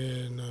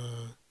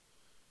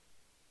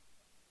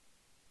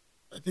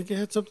I think it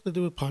had something to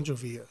do with Pancho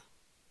Villa.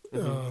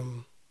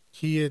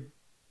 He had,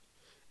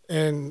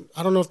 and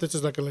I don't know if this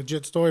is like a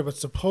legit story, but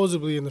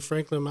supposedly in the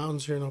Franklin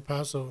Mountains here in El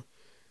Paso,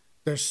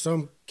 there's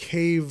some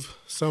cave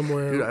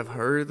somewhere Dude, I've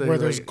heard that where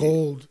there's like,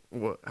 gold.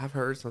 What I've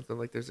heard something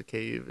like there's a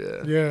cave.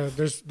 Yeah. Yeah,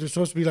 there's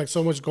supposed to be like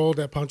so much gold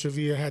that Pancho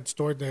Villa had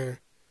stored there,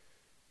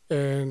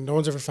 and no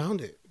one's ever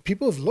found it.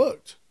 People have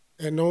looked,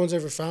 and no one's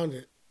ever found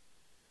it.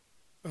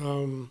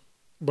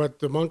 But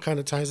the monk kind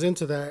of ties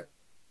into that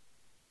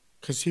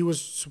because he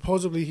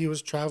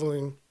was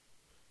traveling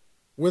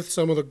with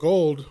some of the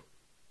gold.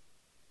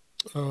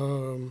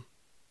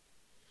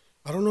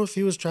 I don't know if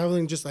he was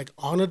traveling just like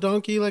on a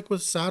donkey, like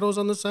with saddles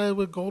on the side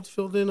with gold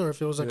filled in, or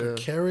if it was like a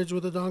carriage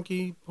with a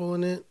donkey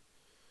pulling it.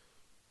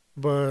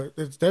 But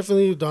it's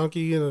definitely a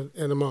donkey and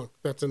a monk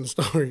that's in the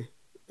story,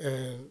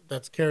 and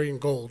that's carrying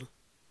gold.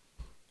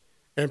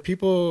 And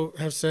people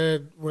have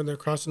said when they're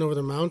crossing over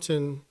the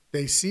mountain,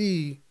 they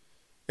see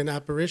an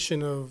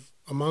apparition of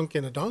a monk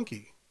and a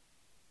donkey,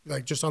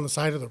 like just on the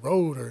side of the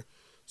road, or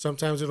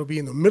sometimes it'll be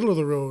in the middle of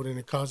the road and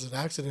it causes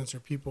accidents or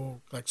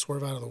people like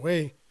swerve out of the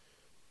way.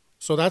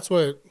 So that's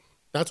what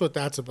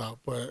that's about.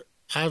 But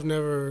I've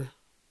never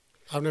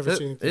seen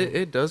anything.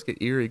 It does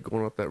get eerie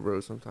going up that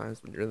road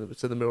sometimes when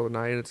it's in the middle of the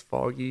night and it's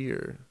foggy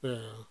or. Yeah,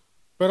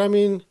 but I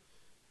mean,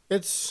 I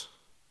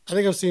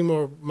think I've seen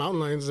more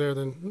mountain lions there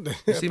than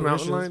You see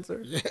mountain apparitions. lions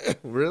there? Yeah,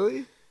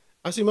 Really?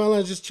 I see mountain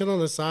lions just chilling on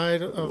the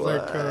side of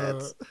What?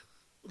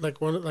 like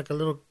a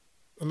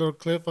little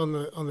cliff on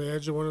the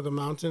edge of one of the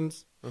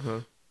mountains.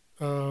 Uh-huh.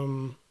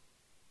 Um,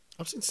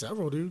 I've seen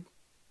several, dude.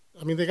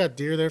 I mean, they got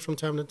deer there from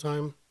time to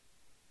time,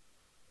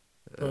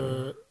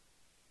 but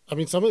I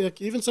mean,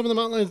 even some of the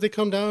mountain lions they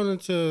come down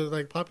into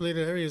like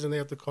populated areas and they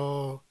have to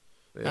call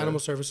Yeah. animal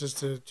services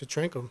to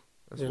trank them.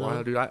 That's You know?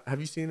 wild, dude. Have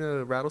you seen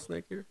a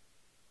rattlesnake here?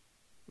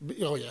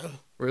 Oh yeah,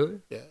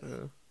 Really? yeah, Yeah.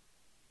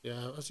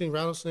 yeah. I've seen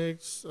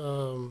rattlesnakes.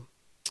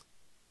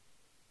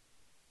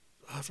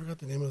 I forgot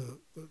the name of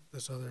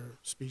this other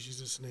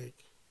species of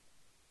snake.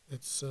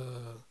 It's I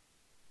don't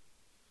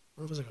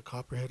know if it's like a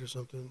copperhead or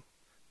something.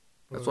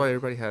 That's But why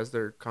everybody has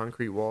their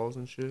concrete walls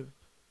and shit.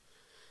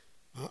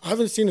 I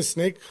haven't seen a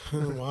snake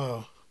in a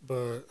while.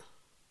 But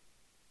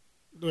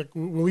like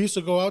when we used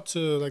to go out to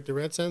like the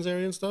red sands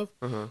area and stuff,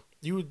 Uh-huh.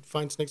 you would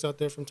find snakes out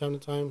there from time to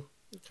time,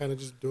 kind of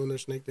just doing their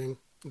snake thing.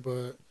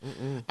 But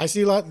Mm-mm. I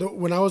see a lot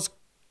when I was,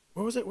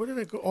 where was it? Where did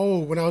I go? Oh,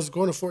 when I was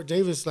going to Fort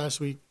Davis last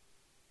week,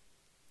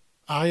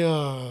 I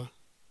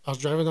was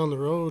driving down the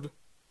road.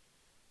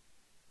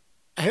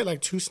 I hit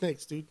like two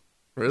snakes, dude.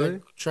 Really?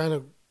 Like trying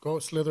to go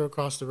slither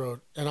across the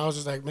road, and I was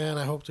just like, man,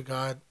 I hope to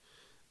God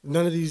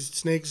none of these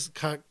snakes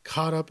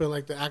caught up in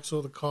like the axle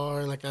of the car,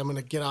 and like I'm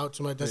gonna get out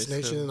to my It's gonna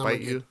destination, and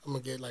bite you. I'm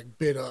gonna get like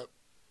bit up.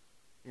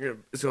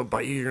 It's gonna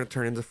bite you. You're gonna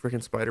turn into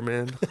freaking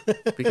Spider-Man,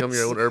 become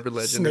your own urban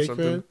legend or Snake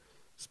something. man,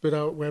 spit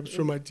out webs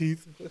from my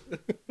teeth.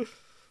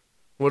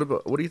 What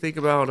do you think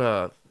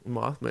about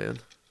Mothman?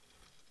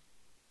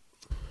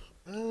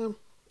 Um,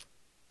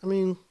 I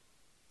mean,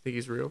 Think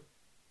he's real?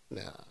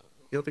 nah,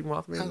 You don't think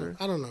Mothman's real?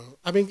 I don't know.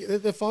 I mean,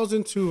 it falls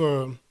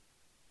into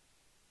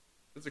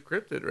It's a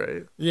cryptid,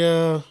 right?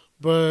 yeah,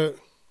 but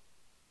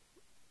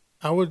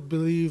I would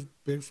believe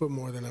Bigfoot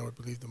more than I would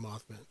believe the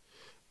Mothman.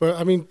 But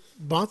I mean,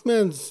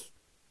 Mothman's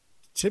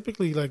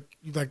typically like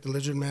the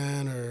lizard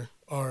man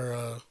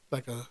or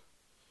like a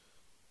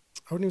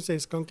I wouldn't even say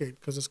skunk ape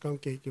because a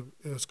skunk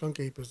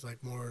ape is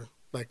like more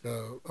like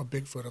a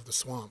Bigfoot of the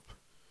swamp.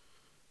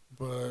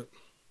 But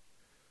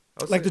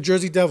I would like say the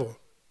Jersey Devil,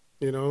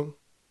 you know,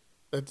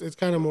 it's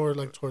kind of more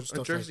like towards a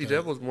stuff Jersey like that.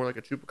 Devil is more like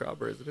a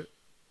chupacabra, isn't it?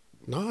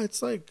 No,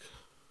 it's like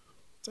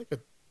a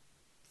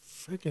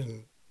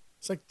freaking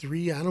it's like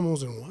three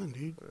animals in one,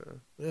 dude.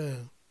 Yeah. Yeah.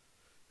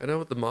 I know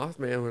with the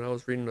Mothman, when I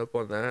was reading up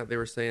on that, they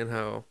were saying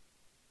how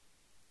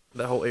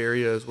that whole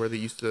area is where they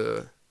used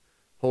to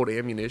hold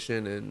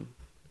ammunition, and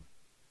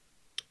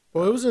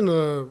Well, it was in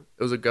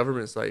it was a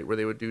government site where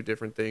they would do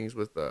different things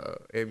with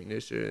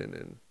ammunition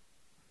and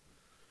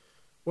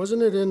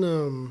wasn't it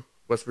in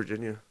West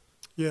Virginia.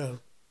 yeah.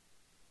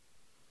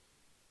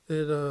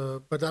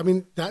 It but I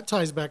mean that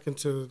ties back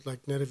into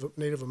like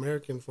Native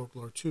American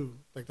folklore too.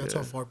 Like that's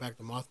how Yeah. far back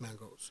the Mothman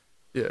goes.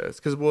 Yeah, it's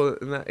because well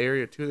in that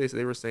area too,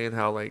 they were saying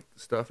how like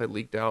stuff had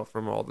leaked out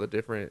from all the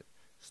different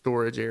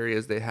storage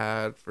areas they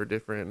had for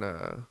different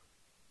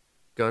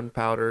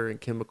gunpowder and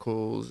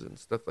chemicals and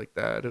stuff like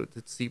that.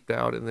 It seeped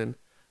out, and then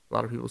a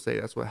lot of people say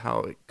that's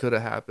how it could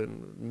have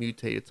happened,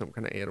 mutated some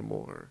kind of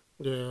animal or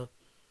Yeah.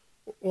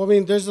 Well, I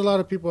mean, there's a lot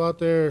of people out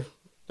there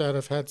that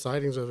have had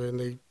sightings of it, and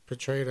they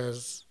portray it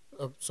as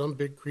some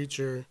big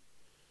creature,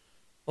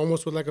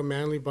 almost with like a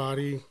manly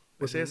body.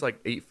 they say it's like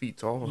 8 feet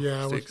tall.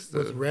 Yeah,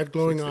 with red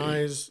glowing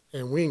eyes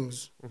and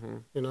wings. Mm-hmm.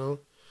 You know,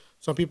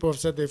 some people have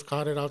said they've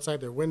caught it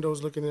outside their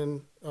windows, looking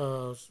in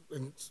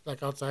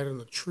like outside in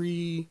the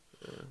tree,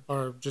 Yeah.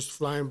 or just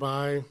flying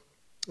by.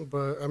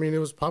 But I mean, it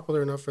was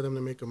popular enough for them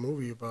to make a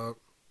movie about.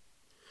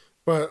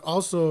 But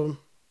also,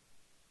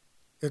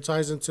 it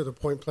ties into the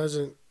Point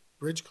Pleasant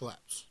bridge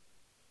collapse.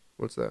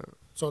 What's that?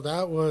 So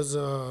that was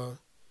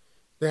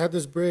they had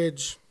this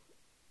bridge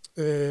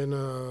in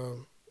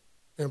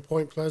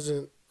Point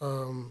Pleasant.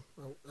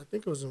 I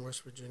think it was in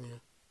West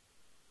Virginia,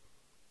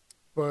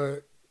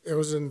 but it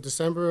was in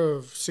December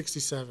of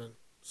 '67.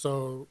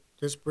 So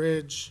this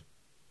bridge,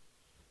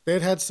 they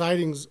had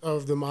sightings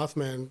of the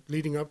Mothman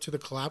leading up to the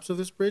collapse of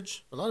this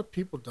bridge. A lot of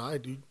people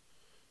died, dude.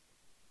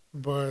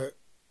 But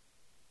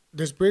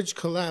this bridge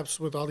collapsed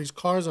with all these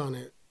cars on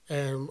it,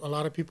 and a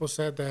lot of people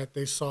said that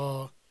they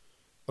saw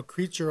a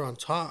creature on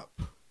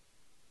top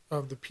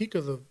of the peak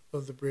of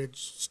the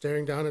bridge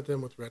staring down at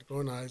them with red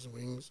glowing eyes and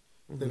wings.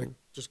 Mm-hmm. Then it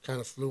just kind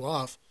of flew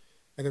off,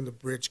 and then the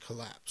bridge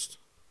collapsed.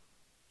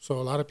 So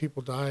a lot of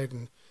people died,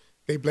 and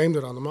they blamed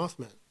it on the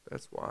Mothman.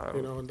 That's wild.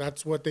 You know, and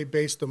that's what they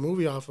based the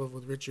movie off of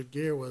with Richard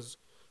Gere was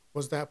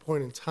that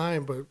point in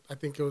time. But I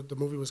think the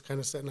movie was kind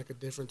of set in like a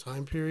different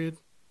time period.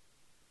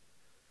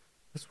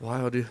 That's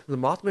wild, dude. The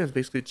Mothman's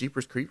basically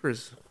Jeepers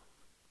Creepers,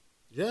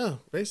 Yeah,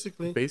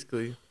 basically.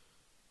 basically.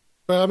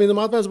 But I mean, the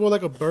Mothman's more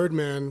like a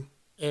Birdman,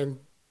 and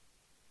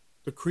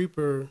the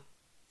Creeper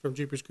from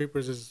Jeepers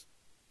Creepers is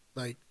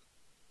like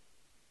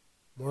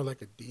more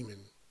like a demon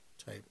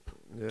type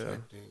Yeah.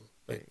 thing,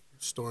 like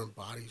storing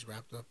bodies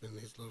wrapped up in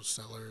his little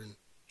cellar and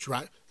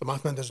the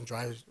Mothman doesn't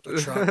drive a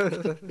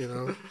truck, you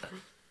know.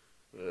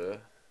 Yeah.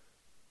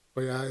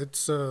 But yeah,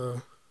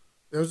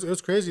 it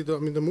was crazy though. I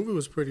mean, the movie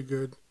was pretty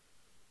good.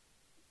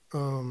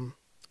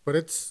 But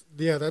it's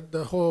that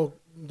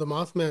the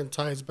Mothman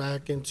ties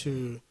back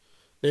into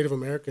Native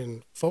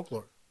American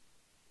folklore,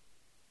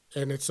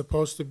 and it's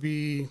supposed to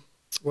be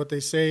what they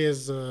say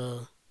is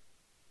the,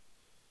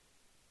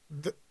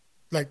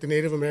 like the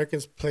Native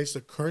Americans placed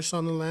a curse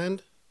on the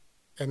land,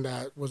 and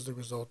that was the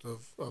result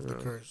of the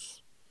Yeah.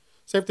 curse.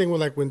 Same thing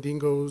with like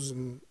Wendigos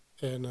and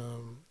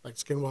like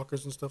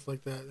skinwalkers and stuff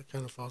like that. It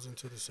kind of falls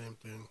into the same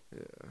thing.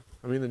 Yeah.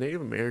 I mean, the Native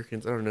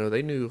Americans, I don't know.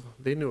 They knew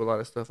a lot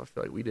of stuff I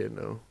feel like we didn't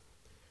know.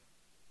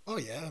 Oh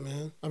yeah,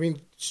 man. I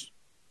mean,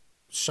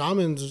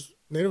 shamans,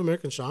 Native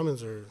American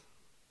shamans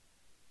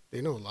they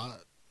know a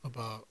lot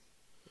about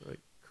Like like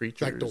the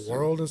creatures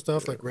world and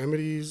stuff, yeah. like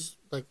remedies.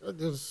 Like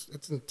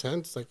it's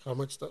intense. Like how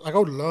much stuff. Like I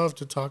would love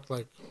to talk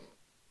like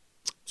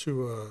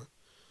to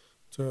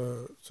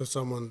to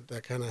someone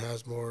that kind of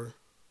has more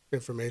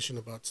information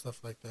about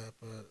stuff like that.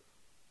 But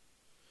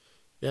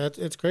yeah,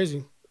 it's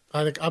crazy.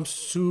 I'm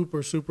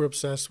super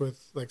obsessed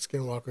with like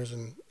skinwalkers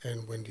and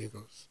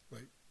Wendigos.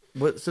 Like,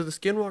 What? So the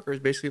Skinwalker is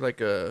basically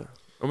like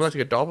almost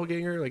like a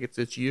doppelganger. Like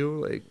it's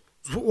you. Like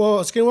well,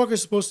 a skinwalker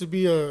is supposed to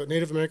be a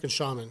Native American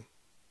shaman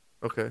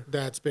okay.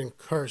 that's been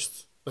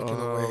cursed, like in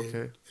a Oh, way,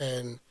 okay.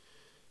 and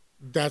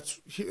that's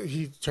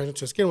he turned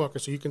into a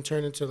skinwalker. So you can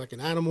turn into like an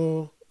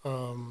animal.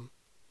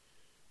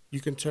 You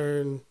can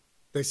turn.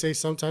 They say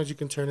sometimes you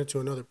can turn into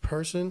another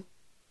person,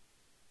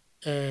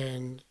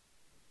 and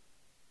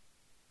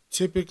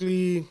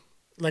typically,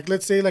 like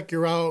let's say like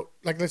you're out,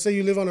 like let's say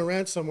you live on a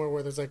ranch somewhere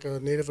where there's like a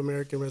Native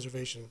American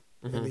reservation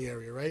in Hmm. the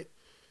area, right?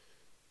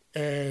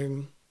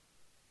 And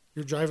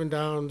you're driving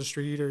down the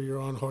street or you're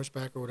on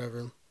horseback or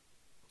whatever.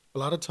 A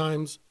lot of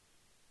times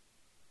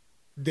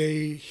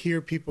they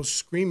hear people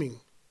screaming,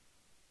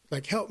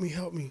 like help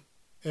me,"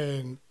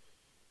 and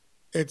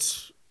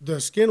it's the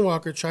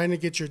skinwalker trying to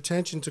get your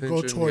attention to go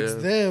Attention, towards yeah.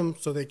 them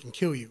so they can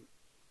kill you.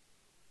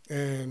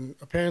 And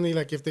apparently,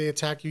 like if they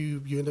attack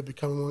you, you end up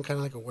becoming one kind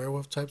of like a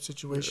werewolf type Yeah.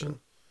 situation.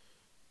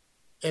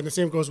 And the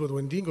same goes with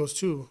Wendigos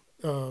too.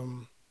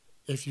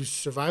 If you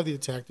survive the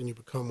attack, then you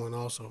become one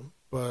also.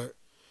 But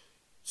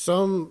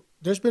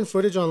there's been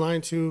footage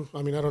online too.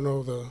 I mean, I don't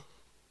know the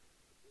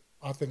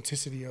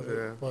authenticity of it,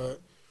 Yeah.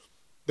 but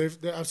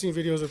I've seen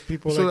videos of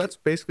people So like that's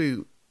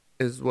basically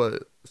is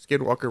what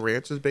Skinwalker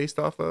Ranch is based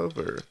off of,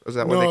 or is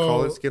that why they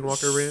call it no,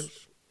 Skinwalker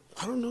Ranch?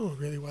 I don't know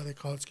really why they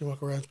call it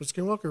Skinwalker Ranch, but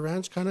Skinwalker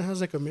Ranch kind of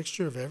has like a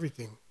mixture of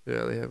everything.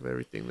 Yeah, they have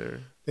everything there.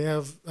 They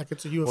have like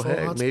it's a Well, UFO heck,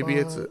 hotspot.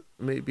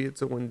 maybe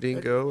it's a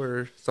Wendigo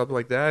or something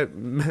like that,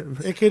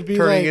 It could be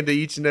turning into like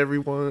each and every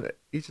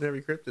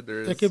cryptid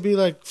there it could is. be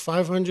like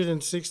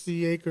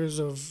 560 acres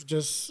of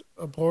just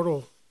a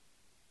portal,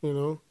 you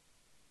know.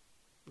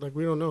 Like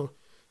we don't know.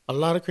 A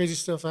lot of crazy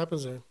stuff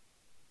happens there.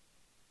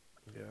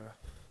 Yeah,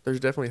 there's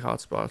definitely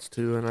hot spots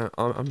too, and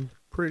I'm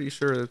pretty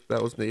sure that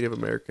that was Native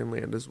American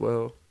land as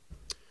well.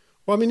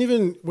 Well, I mean,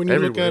 even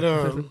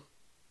Everywhere.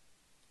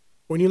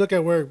 when you look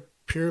at where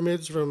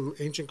pyramids from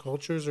ancient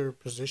cultures are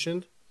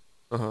positioned,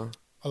 Uh huh.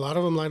 a lot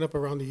of them line up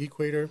around the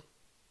equator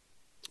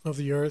of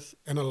the Earth,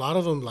 and a lot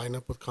of them line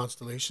up with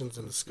constellations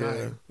in the Yeah,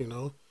 sky. You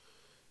know,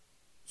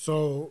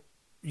 so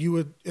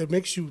it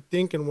makes you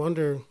think and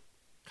wonder,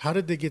 how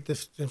did they get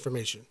this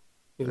information?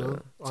 You yeah.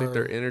 know, It's like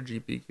they're energy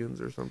beacons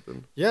or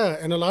something. yeah,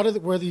 and a lot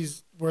of where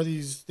these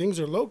things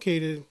are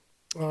located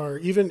are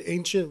even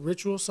ancient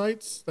ritual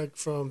sites, like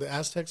from the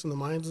Aztecs and the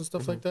Mayans and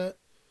stuff Hmm. like that.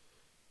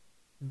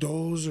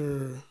 Those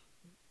are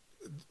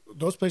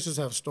those places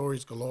have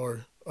stories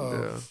galore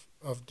Yeah.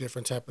 of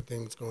different type of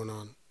things going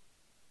on.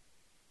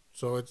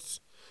 So it's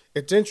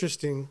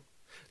interesting.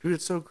 Dude,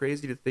 it's so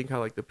crazy to think how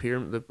like the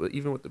pyramid,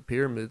 even with the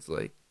pyramids,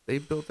 like they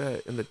built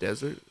that in the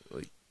desert.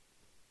 Like,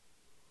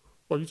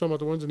 Well, you talking about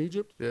the ones in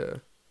Egypt? yeah,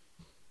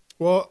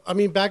 Well, I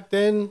mean, back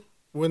then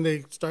when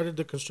they started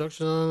the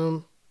construction on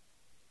them,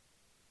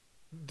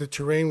 the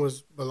terrain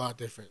was a lot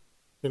different.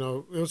 You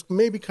know, it was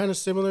maybe kind of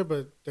similar,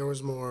 but there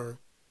was more,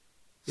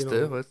 you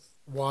still know, it's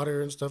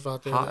water and stuff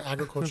out there. The hot.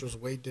 agriculture was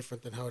way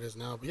different than how it is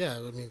now. But yeah,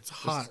 I mean, it's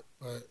hot, Just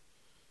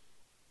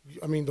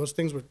but I mean, those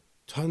things were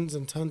tons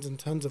and tons and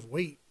tons of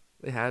weight.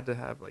 they had to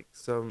have like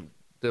some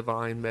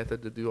divine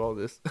method to do all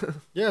this.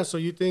 Yeah, so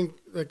you think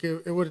like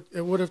it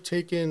would have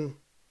taken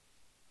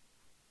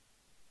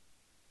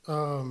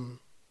um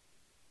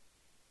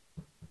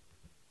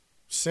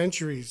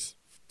centuries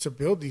to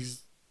build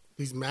these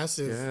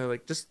massive. Yeah,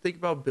 like just think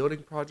about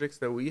building projects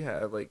that we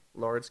have, like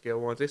large scale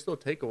ones. They still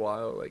take a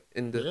while. Like,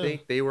 and to Yeah,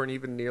 think they weren't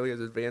even nearly as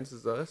advanced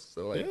as us.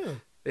 So like, yeah.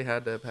 they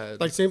had to have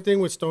had. Like same thing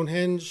with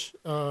Stonehenge,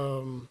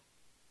 the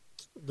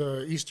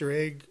Easter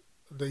egg,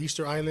 the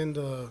Easter Island,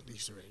 the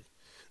Easter egg,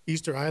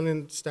 Easter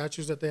Island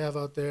statues that they have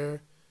out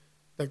there.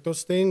 Like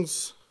those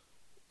things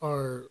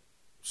are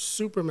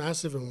super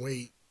massive in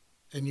weight,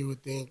 and you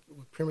would think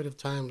with primitive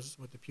times,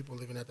 with the people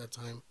living at that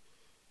time,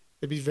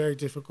 it'd be very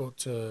difficult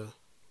to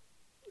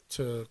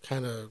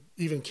kind of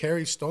even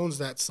carry stones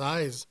that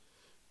size,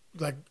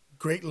 like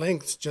great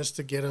lengths, just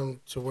to get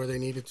them to where they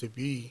needed to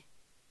be.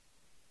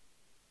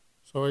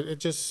 So it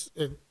just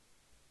it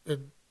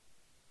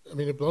I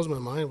mean, it blows my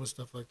mind with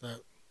stuff like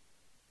that.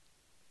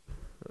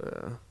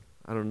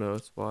 I don't know.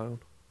 It's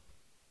wild.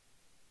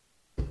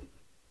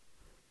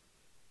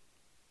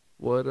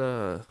 What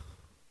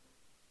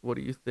what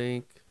do you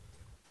think?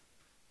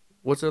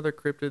 What's other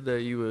cryptid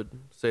that you would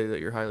say that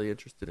you're highly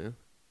interested in?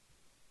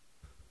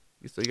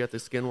 So you got the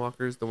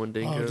skinwalkers, the Oh,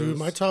 dude,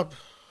 Wendigos,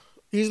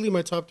 easily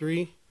my top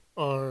three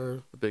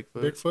are the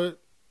Bigfoot. Bigfoot,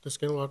 the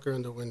Skinwalker,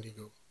 and the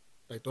Wendigo.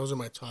 Like those are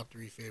my top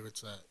three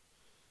favorites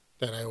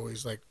that I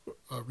always like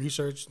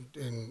research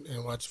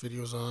and watch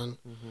videos on.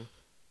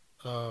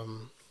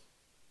 Um,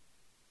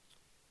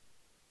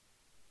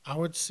 I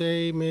would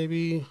say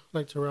maybe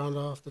like to round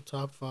off the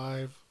top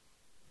five.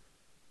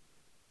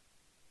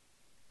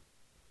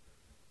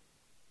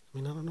 I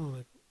mean, I don't know,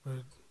 like,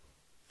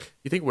 but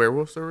You think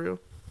werewolves are real?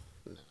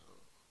 no,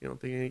 You don't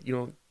think you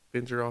don't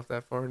venture off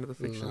that far into the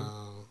fiction?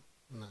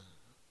 no.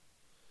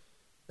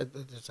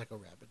 It's like a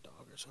rabid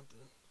dog or something.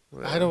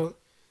 Well, I don't.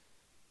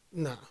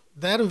 No,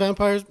 that and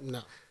vampires.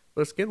 No.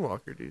 But a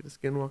skinwalker, dude. The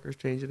skinwalker's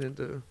changing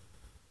into.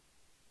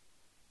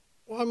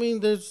 Well, I mean,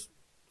 there's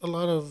a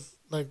lot of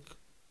like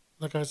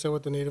I said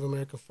with the Native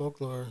American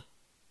folklore,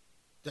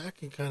 that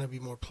can kind of be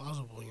more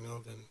plausible, you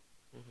know,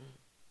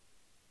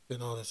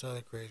 than all this other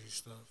crazy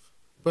stuff.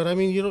 But I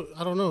mean,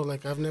 I don't know.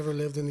 Like I've never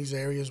lived in these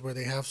areas where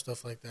they have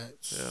stuff like that.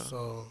 Yeah.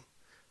 So,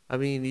 I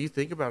mean, you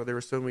think about it. There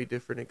were so many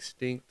different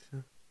extinct.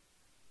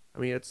 I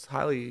mean, it's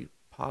highly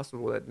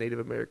possible that Native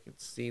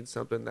Americans seen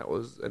something that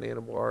was an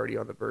animal already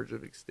on the verge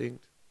of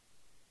extinct.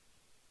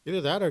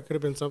 either that or it could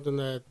have been something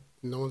that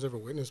no one's ever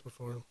witnessed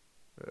before.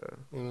 Yeah.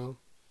 You know,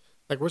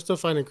 like we're still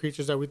finding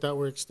creatures that we thought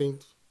were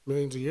extinct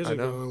millions of years I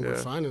ago, know, and yeah. we're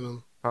finding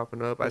them.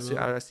 Popping up. You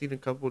know? I seen a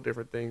couple of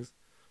different things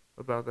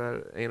about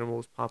that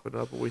animals popping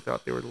up, but we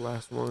thought they were the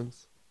last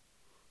ones.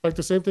 Like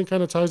the same thing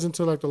kind of ties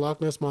into like the Loch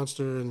Ness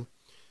monster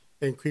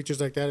and creatures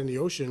like that in the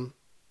ocean.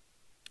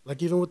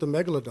 Like even with the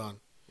megalodon,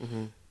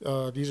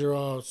 these are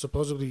all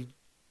supposedly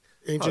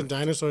ancient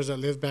dinosaurs that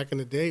lived back in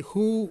the day.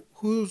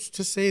 Who's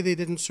to say they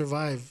didn't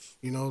survive?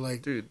 You know,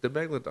 like Dude, the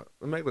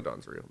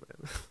megalodon's real,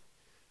 man.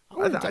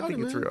 I think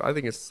it's real. I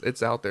think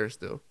it's out there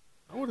still.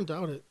 I wouldn't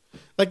doubt it.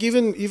 Like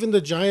even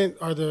the giant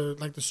or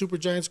the super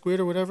giant squid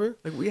or whatever.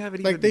 Like we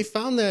haven't Like even. they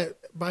found that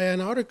by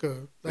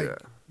Antarctica, like Yeah.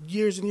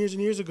 years and years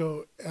and years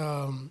ago.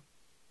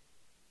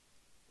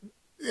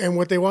 And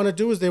what they want to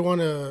do is they want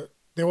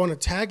to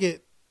tag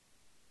it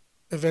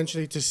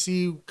eventually to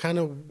see kind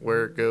of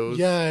Where it goes.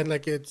 Yeah, and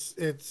like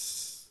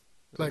it's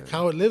like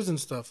how it lives and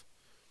stuff.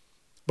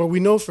 But we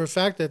know for a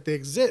fact that they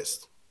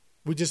exist.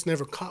 We just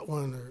never caught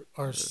one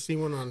or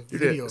seen one on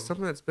video. Dude,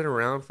 something that's been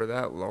around for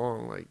that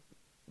long, like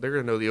they're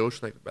gonna know the ocean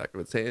like the back of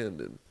its hand.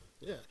 And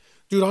Yeah.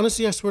 Dude,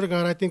 honestly, I swear to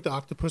God, I think the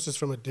octopus is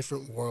from a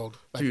different world.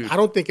 Like, Dude. I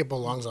don't think it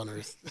belongs on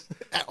Earth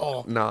at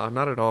all. nah,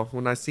 not at all.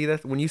 When I see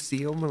that, when you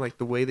see them and like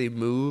the way they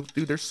move,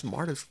 dude, they're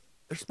smart as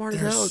They're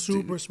hell.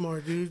 super Dude.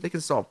 smart, dude. They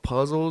can solve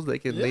puzzles. They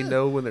Yeah.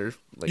 know when they're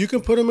like. You can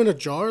put them in a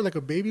jar, like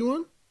a baby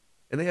one.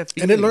 And they have And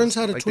feelings. it learns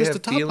how to like, twist they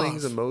have the top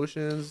feelings, off.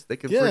 emotions. They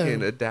can Yeah.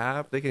 freaking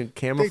adapt. They can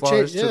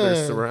camouflage to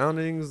their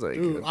surroundings. Like,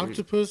 Dude,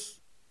 octopus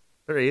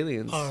they're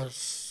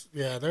aliens.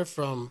 yeah, they're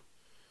from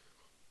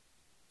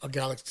a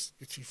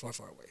galaxy far,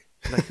 far away.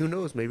 Like, who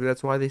knows? Maybe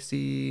that's why they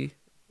see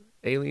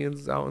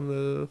aliens out in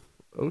the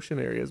ocean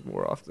areas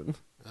more often.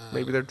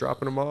 Maybe they're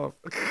dropping them off.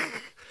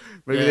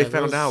 Maybe Yeah, they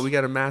found out we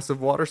got a massive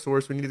water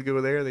source. We need to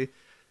go there.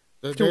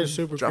 They're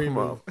super drop 'em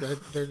creepy.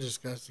 off. They're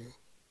disgusting.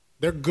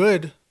 They're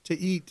good to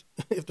eat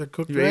if they're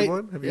cooked You right. ate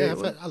one? Have you ate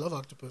one? I love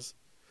octopus.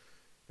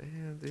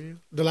 Damn, dude.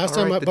 The last All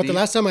time, right, the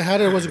last time I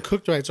had it, it wasn't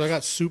cooked right, so I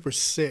got super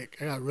sick.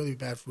 I got really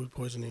bad food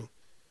poisoning.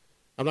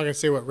 I'm not gonna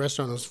say what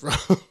restaurant it was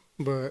from,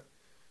 but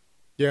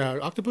yeah,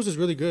 octopus is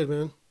really good,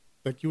 man.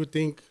 Like you would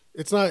think,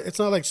 it's not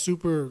like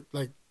super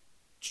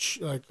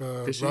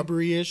Fishy?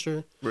 rubbery-ish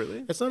or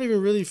Really? it's not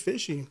even really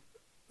fishy.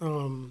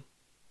 Do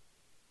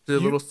the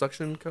little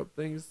suction cup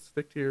things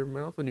stick to your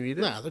mouth when you eat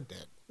it? Nah, they're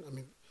dead. I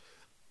mean,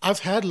 I've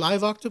had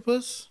live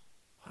octopus,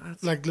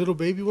 What? like little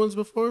baby ones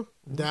before.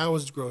 That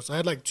was gross. I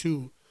had like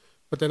 2,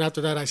 but then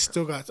after that,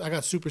 I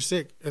got super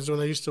sick. As when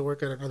I used to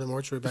work at another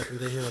mortuary back in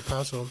the day here in El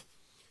Paso,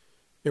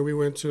 and we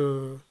went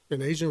to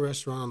an Asian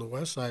restaurant on the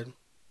west side.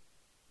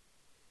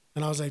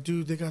 And I was like,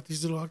 dude, they got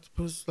these little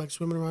octopus like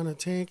swimming around in a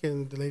tank,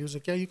 and the lady was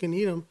like, yeah, you can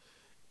eat them.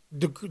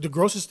 The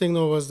grossest thing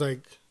though was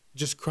like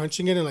just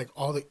crunching it and like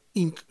all the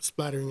ink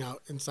splattering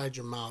out inside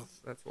your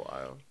mouth. That's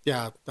wild.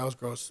 Yeah, that was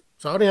gross.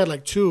 So I only had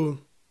like 2,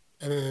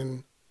 and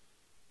then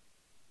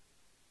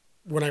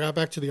when I got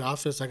back to the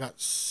office, I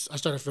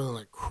started feeling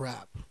like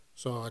crap.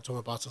 So I told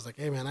my boss, I was like,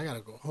 hey man, I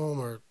gotta go home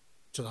or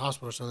to the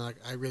hospital or something. Like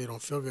I really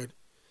don't feel good,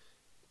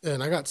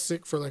 and I got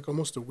sick for like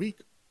almost a week.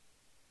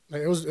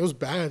 Like it was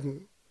bad.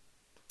 And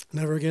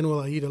never again will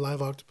I eat a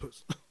live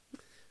octopus.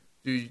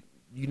 Dude,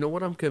 you know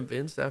what I'm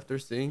convinced after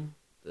seeing?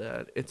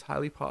 That it's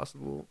highly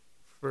possible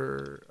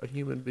for a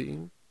human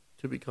being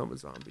to become a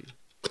zombie.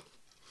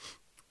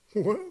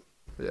 What?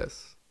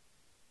 Yes.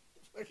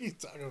 What are you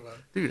talking about?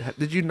 Dude,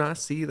 did you not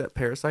see that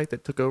parasite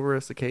that took over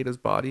a cicada's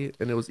body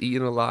and it was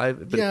eaten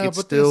alive? But yeah, it's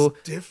but still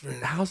that's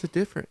different. How's it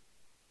different?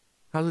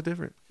 How's it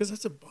different? Because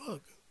that's a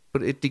bug.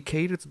 But it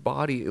decayed its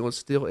body and was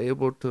still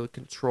able to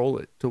control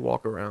it to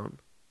walk around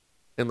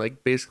and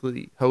like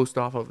basically host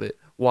off of it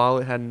while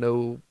it had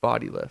no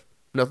body left,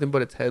 nothing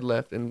but its head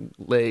left and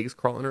legs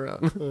crawling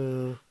around.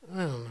 I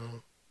don't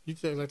know. You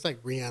say that's like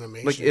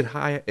reanimation. Like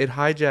it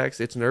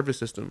hijacks its nervous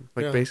system.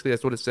 Like basically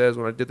that's what it says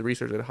when I did the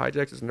research. It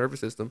hijacks its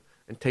nervous system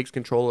and takes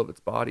control of its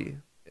body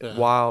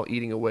while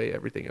eating away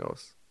everything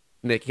else.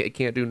 And it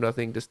can't do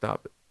nothing to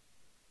stop it.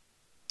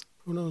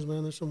 Who knows,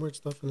 man? There's some weird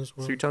stuff in this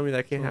world. So you're telling me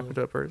that can't happen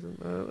to a person?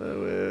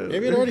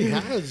 Maybe it already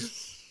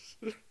has.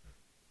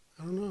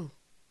 I don't know.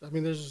 I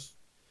mean,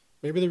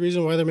 maybe the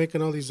reason why they're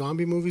making all these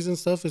zombie movies and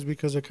stuff is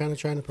because they're kind of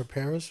trying to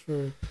prepare us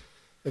for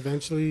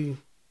eventually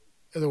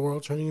the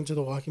world turning into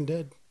The Walking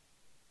Dead.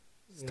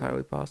 It's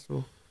entirely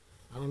possible.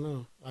 I don't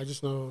know. I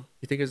just know.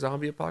 You think a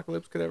zombie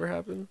apocalypse could ever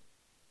happen?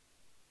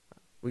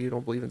 We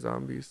don't believe in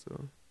zombies,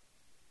 so.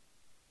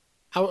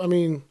 I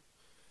mean,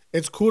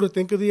 it's cool to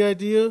think of the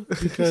idea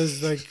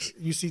because, like,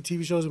 you see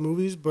TV shows and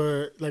movies,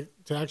 but, like,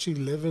 to actually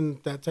live in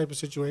that type of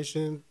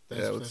situation,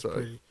 that's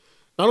pretty.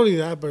 Not only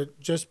that, but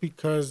just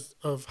because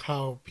of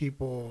how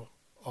people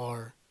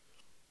are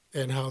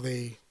and how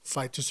they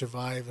fight to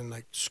survive and,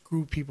 like,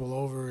 screw people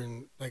over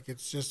and, like,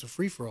 it's just a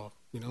free-for-all,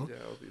 you know? Yeah,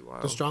 it'll be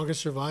wild. The strongest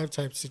survive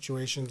type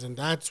situations, and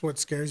that's what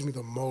scares me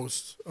the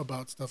most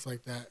about stuff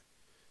like that.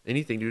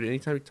 Anything, dude.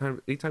 Anytime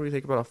you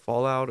think about a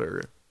fallout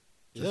or...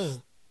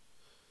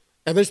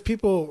 And there's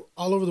people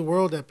all over the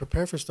world that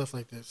prepare for stuff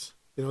like this.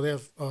 You know, they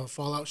have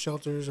fallout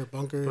shelters or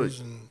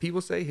bunkers. And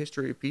people say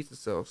history repeats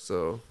itself,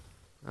 so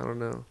I don't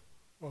know.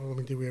 Well, I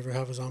mean, did we ever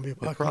have a zombie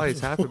apocalypse? It probably has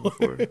happened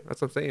before.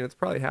 That's what I'm saying. It's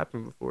probably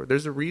happened before.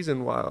 There's a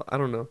reason why, I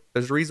don't know.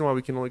 There's a reason why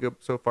we can only go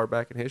so far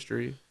back in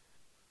history.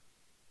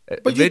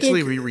 But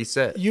eventually we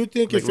reset. You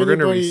think like if we're going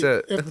to anybody,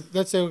 reset.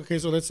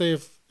 let's say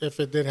if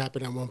it did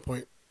happen at one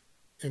point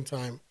in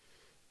time,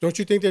 don't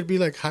you think there'd be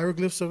like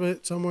hieroglyphs of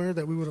it somewhere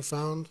that we would have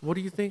found? What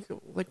do you think?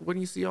 Like when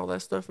you see all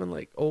that stuff in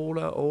like old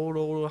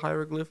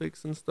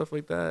hieroglyphics and stuff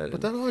like that.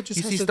 But that all just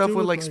you has see to stuff do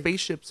with like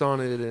spaceships on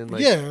it and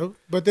like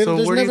but then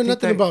there's never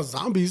nothing about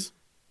zombies.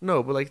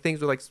 No, but like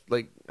things with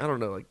like I don't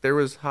know, like there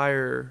was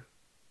higher.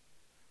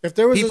 If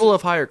there was people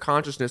of higher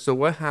consciousness, so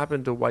what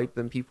happened to wipe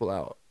them people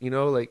out? You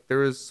know, like there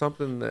was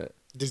something that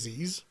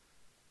disease.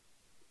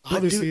 But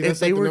obviously, dude,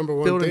 that's if they like were the number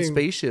one building thing.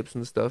 spaceships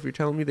and stuff, you're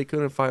telling me they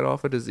couldn't fight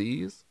off a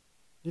disease?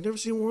 You never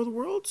seen War of the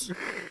Worlds?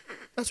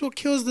 That's what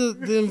kills the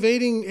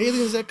invading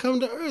aliens that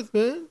come to Earth,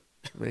 man.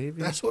 Maybe.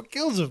 That's what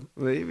kills them.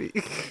 Maybe.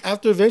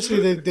 After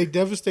eventually they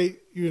devastate,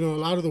 a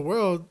lot of the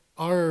world,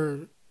 our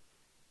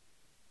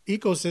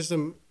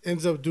ecosystem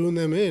ends up doing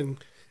them in.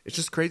 It's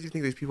just crazy to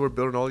think these people are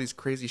building all these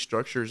crazy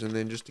structures and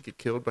then just to get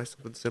killed by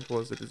something simple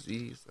as a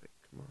disease. Like,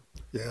 come on.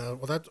 Yeah,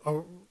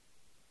 well,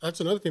 that's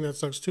another thing that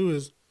sucks too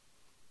is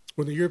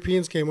when the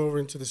Europeans came over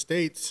into the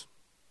States,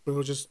 it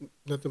was just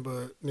nothing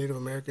but Native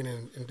American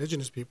and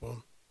indigenous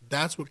people.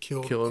 That's what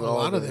killed a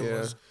lot of them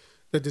was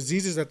the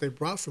diseases that they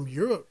brought from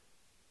Europe.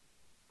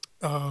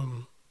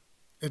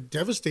 It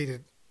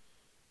devastated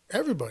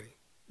everybody,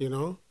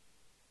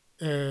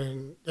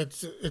 and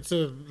it's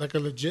a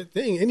legit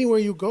thing. Anywhere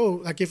you go,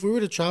 like if we were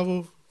to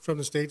travel from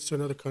the States to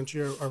another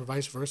country or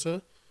vice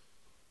versa,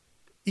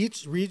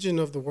 each region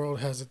of the world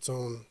has its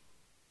own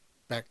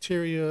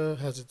bacteria,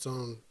 has its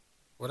own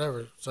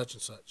whatever, such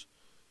and such.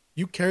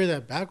 You carry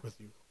that back with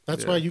you.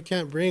 That's why you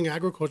can't bring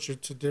agriculture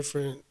to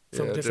different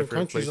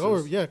countries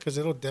over, because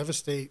it'll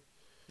devastate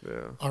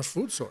our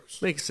food source.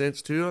 Makes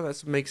sense too.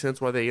 That makes sense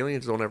why the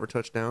aliens don't ever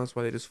touch down. That's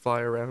why they just fly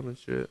around and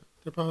shit.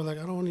 They're probably like,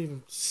 I don't want to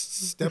even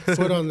step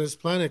foot on this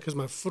planet because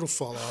my foot will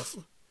fall off.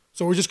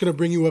 So we're just gonna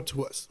bring you up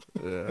to us.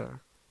 Yeah.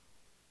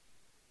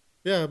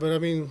 Yeah, but I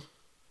mean,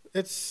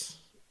 it's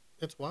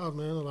wild,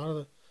 man. A lot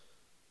of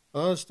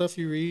the stuff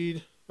you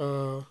read,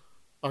 or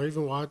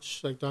even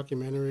watch, like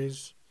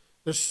documentaries.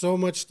 There's so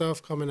much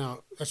stuff coming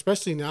out,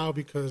 especially now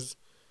because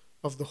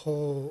of the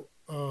whole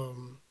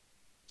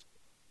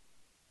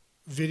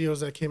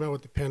videos that came out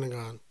with the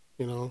Pentagon.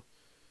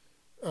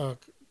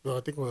 Well,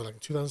 I think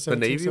like 2017,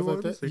 the Navy stuff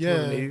ones? like that.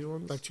 The Navy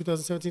ones? Like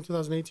 2017,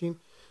 2018.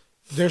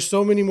 There's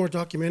so many more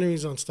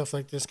documentaries on stuff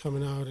like this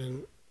coming out,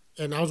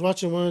 and I was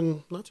watching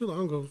one not too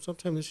long ago,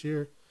 sometime this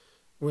year,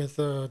 with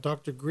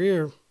Dr.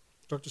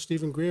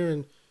 Stephen Greer,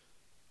 and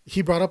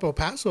he brought up El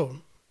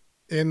Paso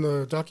in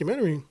the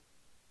documentary.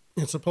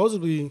 And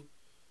supposedly,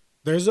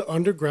 there's an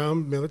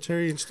underground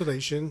military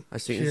installation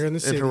here in the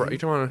city. You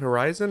talking about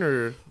Horizon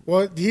or?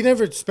 Well, he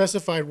never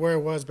specified where it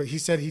was, but he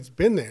said he's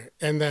been there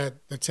and that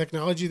the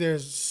technology there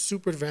is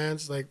super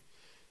advanced. Like,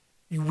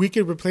 we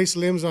could replace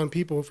limbs on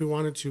people if we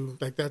wanted to.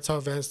 Like, that's how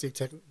advanced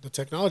the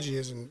technology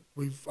is, and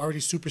we've already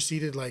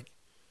superseded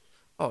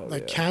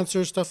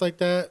cancer, stuff like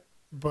that.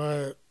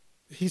 But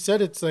he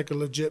said it's like a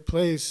legit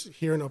place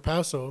here in El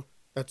Paso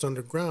that's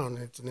underground.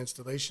 It's an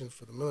installation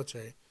for the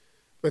military.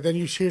 But then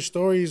you hear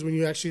stories when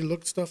you actually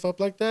look stuff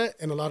up like that,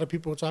 and a lot of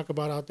people talk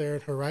about out there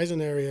in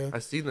Horizon area.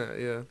 I've seen that,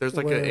 yeah. There's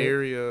like an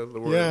area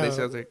where they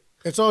sound like...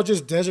 It's all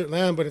just desert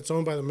land, but it's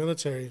owned by the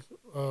military.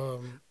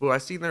 Well, I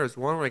seen there's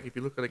one, like, if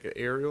you look at like an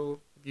aerial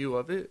view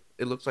of it,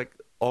 it looks like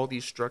all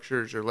these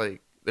structures are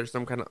like, there's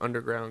some kind of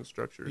underground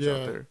structures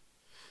out there.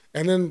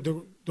 And then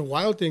the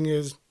wild thing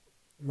is,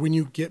 when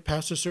you get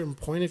past a certain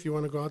point, if you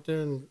want to go out there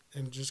and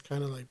just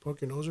kind of like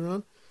poke your nose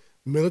around,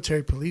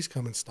 military police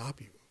come and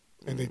stop you,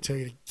 and they tell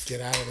you to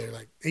get out of there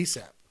like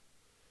ASAP.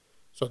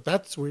 So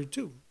that's weird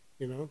too,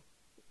 you know,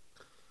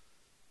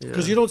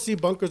 because you don't see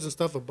bunkers and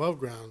stuff above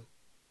ground.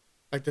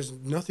 Like there's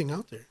nothing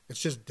out there. It's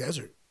just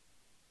desert.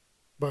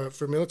 But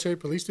for military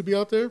police to be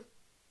out there,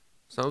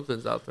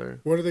 something's out there.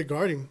 What are they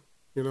guarding?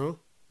 You know,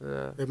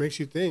 it makes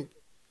you think.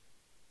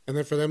 And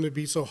then for them to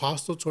be so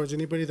hostile towards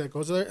anybody that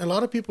goes there. And a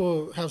lot of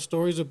people have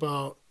stories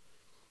about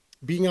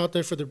being out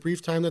there for the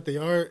brief time that they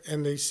are,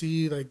 and they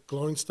see like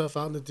glowing stuff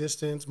out in the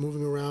distance,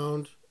 moving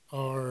around,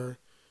 or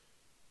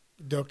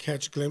they'll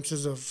catch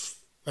glimpses of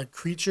like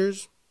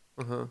creatures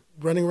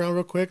running around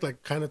real quick,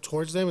 like kind of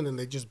towards them, and then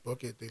they just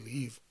book it. They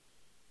leave.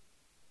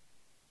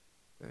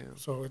 Damn.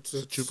 So it's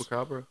a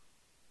chupacabra.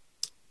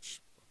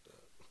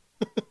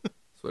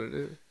 That's what it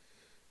is.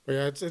 But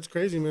yeah, it's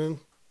crazy, man.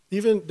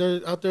 Even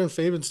they're out there in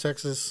Fabens,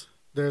 Texas.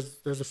 There's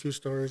a few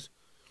stories.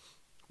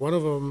 One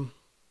of them,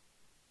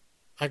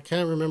 I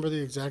can't remember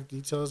the exact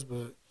details,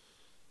 but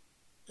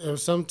it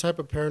was some type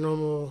of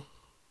paranormal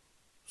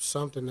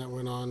something that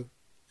went on,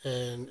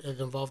 and it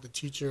involved a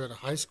teacher at a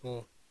high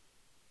school,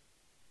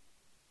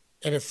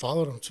 and it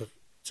followed him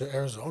to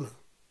Arizona.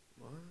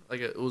 What?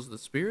 Like it was the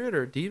spirit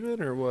or a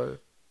demon or what?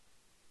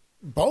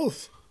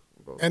 Both.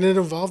 And it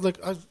involved like,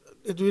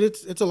 dude,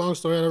 it's a long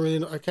story. I don't really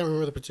know. I can't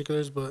remember the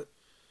particulars, but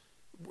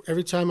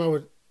every time I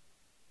would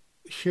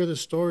hear the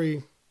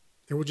story,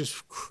 it would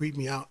just creep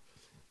me out.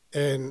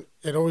 And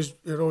it always,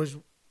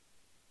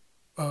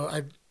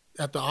 I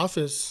at the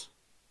office,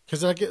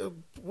 because I get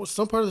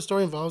some part of the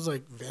story involves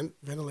like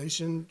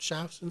ventilation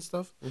shafts and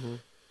stuff. Mm-hmm.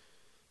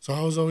 So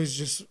I was always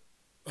just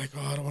like,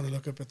 oh, I don't want to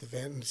look up at the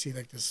vent and see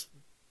like this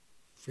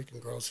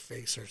freaking girl's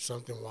face or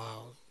something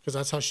wild, because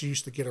that's how she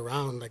used to get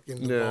around, like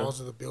in the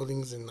walls of the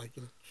buildings and like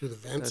through the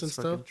vents that's and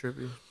stuff.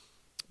 Trippy.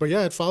 But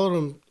yeah, it followed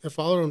him. It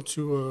followed him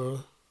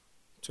to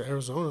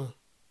Arizona,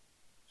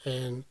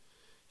 and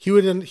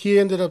he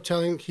ended up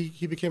telling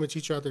he became a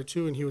teacher out there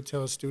too, and he would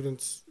tell his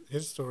students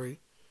his story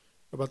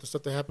about the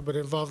stuff that happened. But it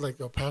involved like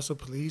El Paso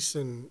police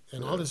and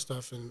all this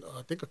stuff, and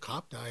I think a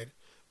cop died.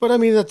 But I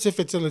mean, that's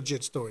if it's a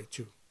legit story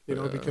too. You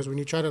know, because when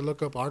you try to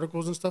look up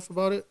articles and stuff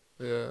about it,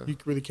 you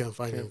really can't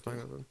find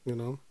anything. You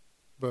know,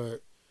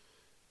 but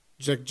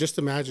just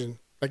imagine,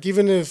 like,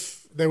 even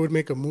if they would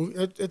make a movie,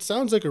 it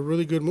sounds like a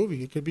really good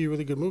movie. It could be a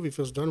really good movie if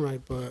it was done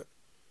right, but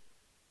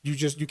you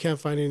can't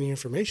find any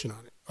information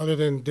on it other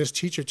than this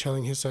teacher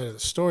telling his side of the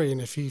story. And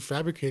if he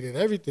fabricated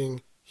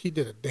everything, he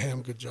did a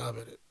damn good job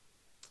at it.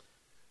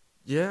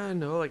 Yeah, I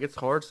know. Like, it's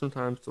hard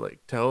sometimes to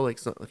like tell like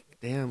something. Like,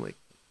 damn, like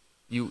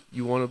you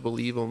want to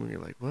believe him, and you're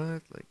like,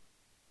 what? Like,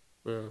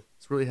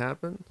 it's really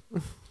happened.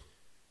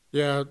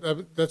 Yeah,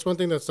 that's one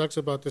thing that sucks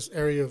about this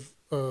area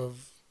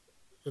of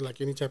like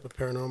any type of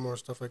paranormal or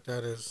stuff like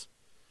that is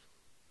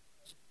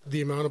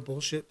the amount of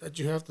bullshit that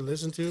you have to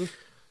listen to.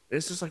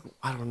 It's just like,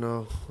 I don't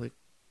know, like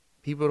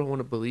people don't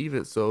want to believe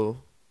it. So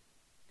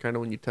kind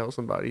of when you tell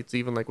somebody, it's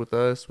even like with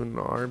us when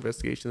our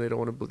investigation, they don't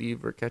want to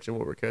believe we're catching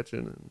what we're catching.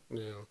 And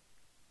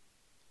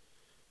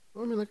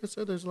well, I mean, like I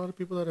said, there's a lot of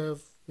people that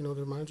have, you know,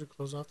 their minds are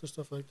closed off to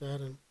stuff like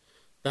that, and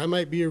that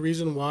might be a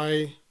reason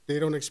why they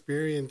don't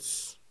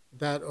experience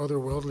that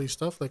otherworldly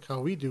stuff like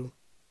how we do.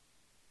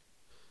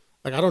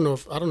 Like, I don't know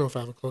if I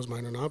have a closed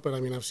mind or not, but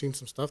I mean, I've seen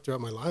some stuff throughout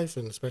my life,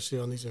 and especially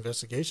on these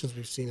investigations,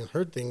 we've seen and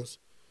heard things.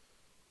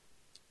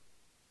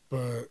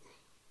 But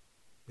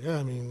yeah,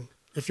 I mean,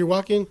 if you're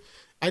walking,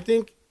 I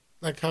think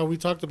like how we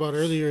talked about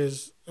earlier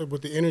is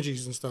with the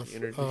energies and stuff.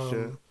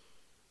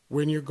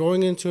 When you're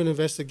going into an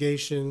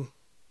investigation,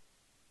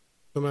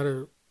 no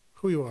matter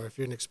who you are, if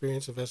you're an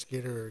experienced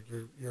investigator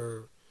or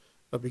you're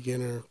a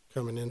beginner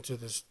coming into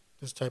this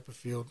type of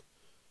field,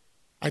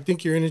 I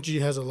think your energy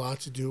has a lot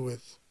to do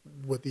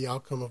with the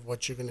outcome of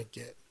what you're going to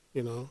get,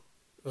 you know,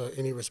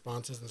 any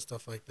responses and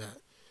stuff like that.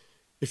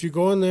 If you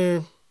go in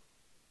there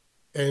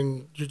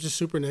and you're just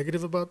super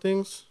negative about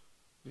things,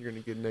 you're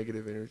going to get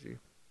negative energy.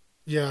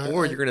 Yeah.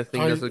 Or you're going to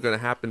think this is going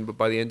to happen, but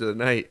by the end of the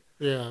night,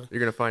 you're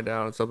going to find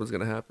out and something's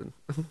going to happen.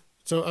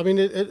 So, I mean,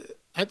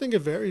 I think it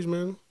varies,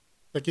 man.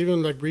 Like,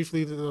 even like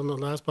briefly on the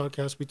last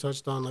podcast, we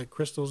touched on like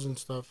crystals and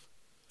stuff.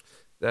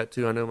 That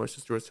too. I know my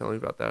sister was telling me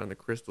about that and the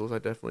crystals. I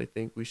definitely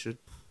think we should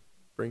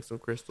bring some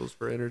crystals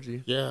for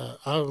energy. Yeah,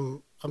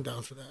 I'm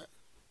down for that.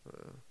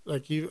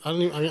 Like I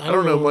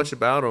don't know much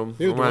about them.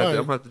 I'm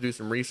gonna have to do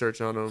some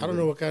research on them. I don't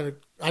know what kind of.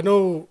 I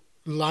know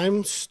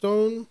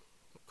limestone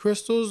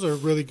crystals are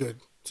really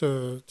good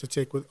to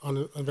take on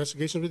an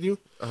investigation with you,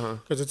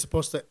 because it's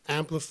supposed to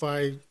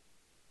amplify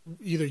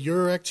either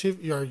your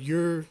activity or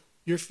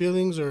your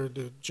feelings or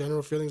the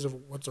general feelings of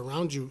what's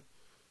around you.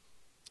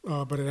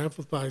 But it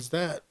amplifies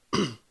that.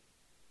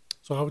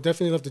 So I would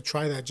definitely love to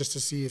try that just to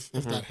see if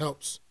that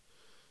helps.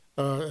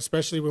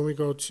 Especially when we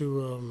go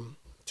to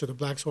the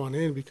Black Swan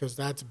Inn, because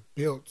that's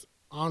built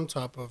on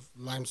top of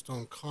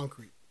limestone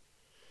concrete.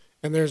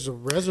 And there's a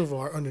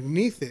reservoir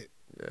underneath it.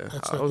 Yeah,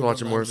 I was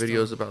watching more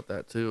videos about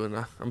that too,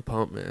 and I'm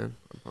pumped, man.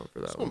 I'm pumped for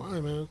that one. So am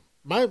I, man.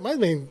 My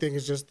main thing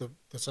is just the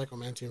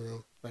psychomancy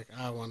room. Like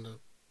I want to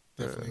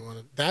Yeah, definitely want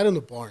to that in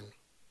the barn.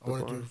 I the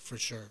want to do barn. for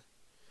sure.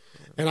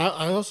 And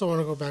I also want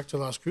to go back to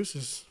Las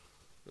Cruces,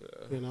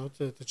 Yeah.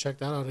 to check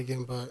that out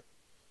again. But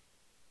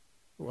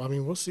well, I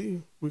mean, we'll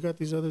see. We got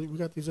these other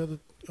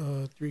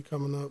three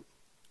coming up,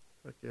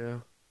 Heck yeah.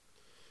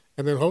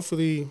 and then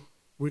hopefully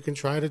we can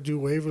try to do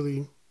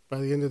Waverly by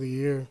the end of the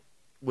year.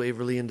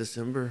 Waverly in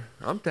December.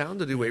 I'm down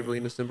to do Waverly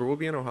in Yeah. December. We'll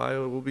be in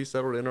Ohio. We'll be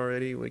settled in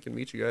already. We can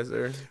meet you guys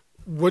there.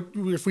 What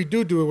if we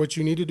do it? What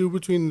you need to do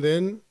between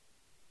then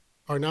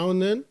or now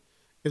and then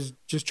is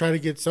just try to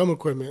get some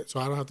equipment, so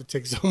I don't have to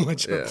take so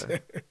much up Yeah,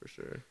 there. for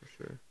sure, for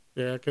sure.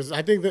 Yeah, because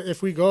I think that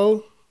if we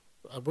go,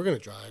 we're gonna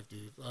drive,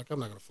 dude. Like I'm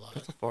not gonna fly.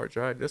 That's a far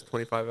drive. That's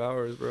 25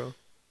 hours, bro.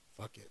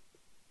 Fuck it.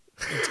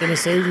 It's gonna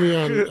save me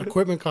on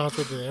equipment costs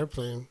with the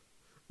airplane.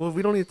 Well,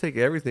 we don't need to take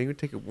everything. We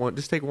take it one.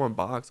 Just take one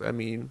box. I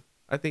mean,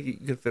 I think you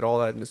can fit all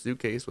that in a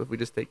suitcase. If we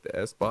just take the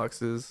S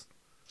boxes.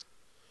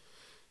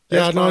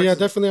 Yeah, S no, yeah, boxes.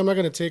 definitely. I'm not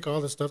gonna take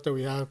all the stuff that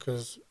we have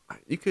because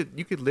You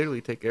could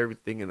literally take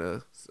everything in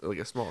a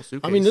small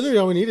suitcase. I mean, literally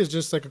all we need is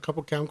just like a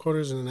couple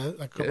camcorders and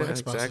like a couple Yeah,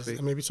 Xboxes exactly.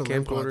 and maybe some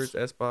REM Camcorders, pods.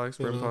 S box,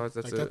 You REM know, pods.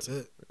 That's like it. that's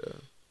it. Yeah,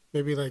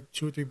 Maybe like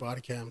 2 or 3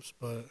 body cams,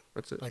 but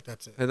that's it. like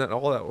that's it. And then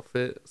all that will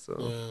fit. So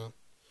Yeah,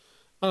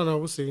 I don't know.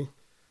 We'll see.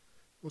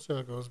 We'll see how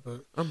it goes,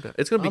 but I'm done.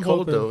 It's gonna be I'm cold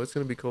hoping- though. It's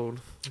gonna be cold.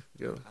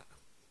 Yeah.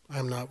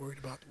 I'm not worried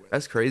about the weather.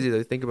 That's crazy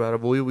to think about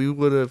it. But we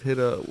would have hit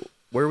a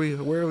where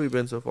have we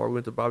been so far? We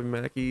went to Bobby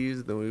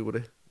Mackey's, then we would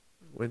have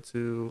went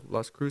to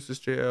Las Cruces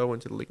jail,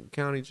 went to the Lincoln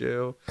County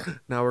jail.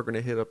 Now we're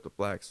gonna hit up the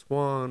Black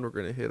Swan. We're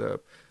gonna hit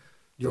up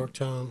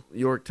Yorktown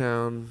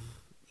Yorktown,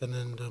 and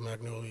then the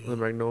Magnolia. the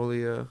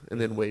Magnolia,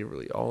 and then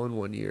Waverly, all in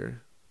 1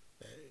 year.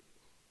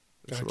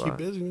 That's Gotta a keep lot.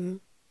 busy,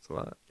 man. It's a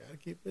lot. Gotta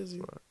keep busy.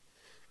 That's a lot.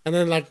 And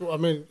then, like, I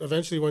mean,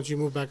 eventually, once you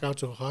move back out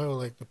to Ohio,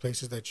 like the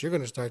places that you're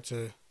gonna start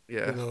to,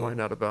 Yeah, You know, find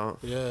out about.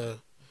 yeah.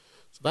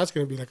 So that's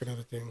gonna be like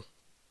another thing.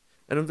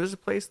 And if there's a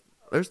place,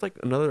 there's like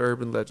another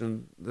urban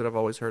legend that I've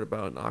always heard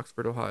about in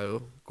Oxford,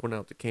 Ohio. Going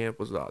out to camp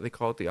was they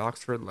call it the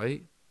Oxford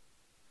Light.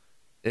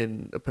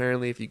 And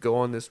apparently, if you go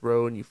on this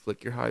road and you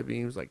flick your high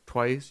beams like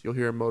twice, you'll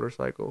hear a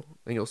motorcycle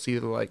and you'll see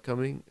the light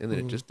coming, and then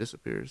it Mhm. just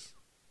disappears.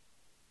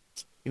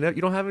 You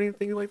don't have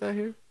anything like that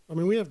here? I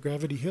mean, we have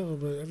Gravity Hill,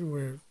 but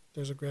everywhere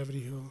there's a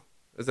Gravity Hill.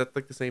 Is that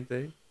like the same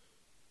thing?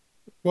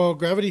 Well,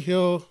 Gravity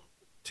Hill,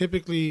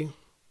 typically,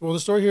 well, the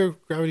story here,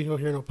 Gravity Hill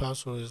here in El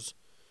Paso is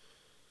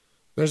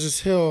there's this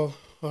hill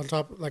on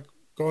top, like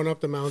going up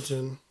the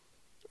mountain,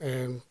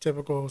 and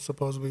typical,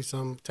 supposedly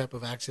some type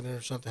of accident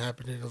or something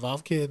happened. It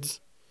involved kids.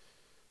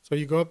 So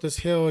you go up this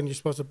hill and you're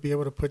supposed to be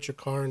able to put your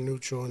car in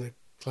neutral and it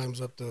climbs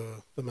up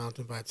the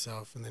mountain by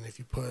itself. And then if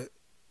you put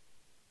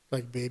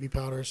like baby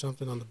powder or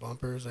something on the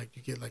bumpers, like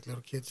you get like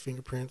little kids'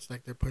 fingerprints,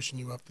 like they're pushing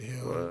you up the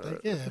hill. What?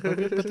 Like, yeah, but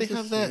they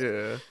have that.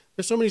 Yeah.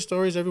 There's so many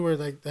stories everywhere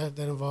like that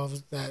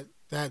involves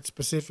that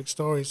specific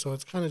story. So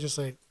it's kind of just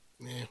like,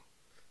 yeah.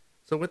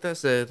 So with that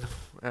said,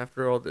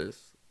 after all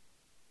this,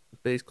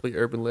 basically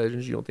urban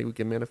legends, you don't think we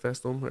can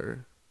manifest them,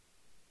 or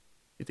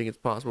you think it's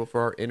possible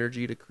for our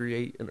energy to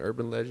create an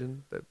urban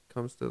legend that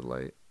comes to the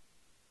light?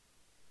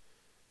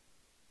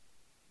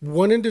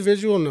 One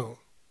individual, no,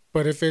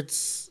 but if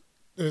it's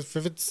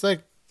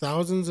like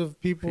thousands of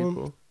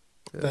people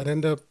Yeah. that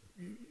end up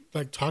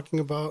like talking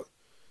about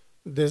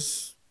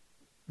this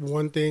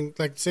one thing,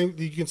 like same,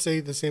 you can say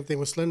the same thing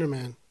with Slender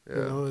Man. Yeah.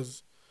 You know,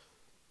 is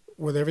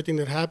with everything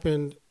that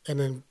happened, and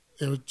then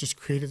it just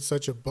created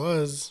such a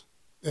buzz.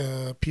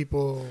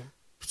 People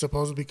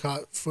supposedly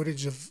caught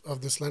footage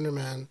of the Slender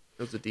Man.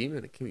 It was a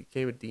demon. It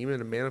became a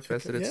demon and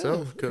manifested Yeah,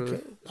 itself.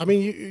 okay. I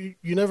mean,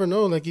 you never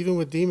know. Like even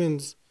with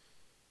demons,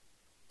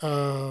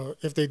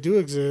 if they do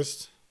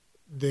exist,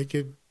 they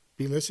could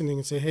be listening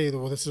and say, "Hey,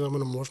 well, this is what I'm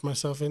going to morph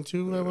myself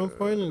into at one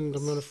point, and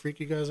I'm going to freak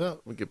you guys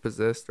out." We get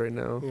possessed right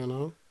now. You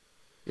know.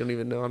 You don't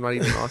even know. I'm not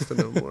even Austin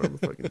no more. I'm a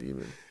fucking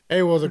demon.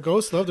 Hey, well, the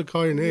ghosts love to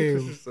call your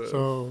name, So-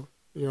 so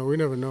we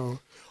never know.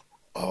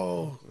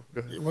 Oh,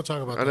 Go ahead. we'll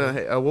talk about I know.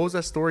 that. Hey, what was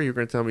that story you were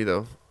gonna tell me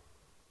though?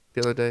 The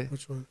other day.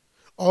 Which one?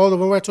 Oh, the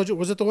one where I told you.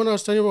 Was it the one I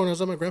was telling you about when I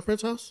was at my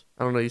grandparents' house?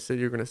 I don't know. You said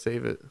you were gonna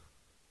save it.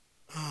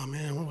 Oh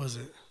man, what was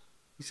it?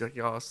 He's like,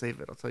 "Yo, I'll save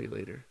it. I'll tell you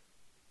later."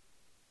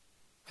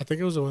 I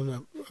think it was the one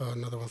that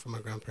another one from my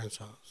grandparents'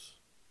 house.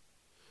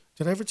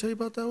 Did I ever tell you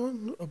about that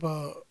one?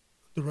 About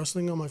the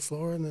rustling on my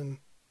floor and then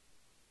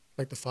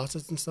like the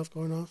faucets and stuff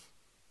going off?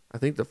 I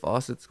think the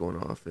faucet's going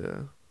off.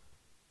 Yeah.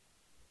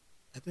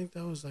 I think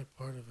that was like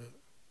part of it.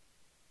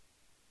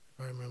 If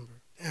I remember.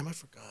 Damn, I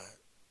forgot.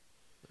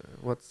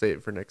 We'll have to save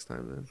it for next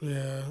time then.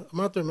 Yeah, I'm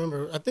out to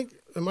remember. I think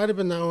it might have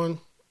been that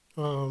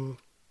one.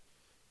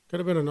 Could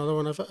have been another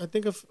one. I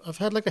think I've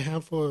had like a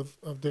handful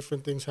of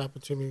different things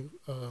happen to me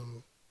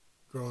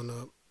growing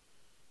up,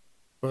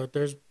 but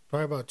there's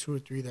probably about 2 or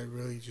 3 that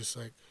really just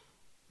like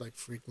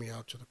freaked me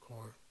out to the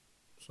core.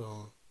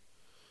 So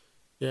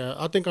yeah,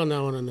 I'll think on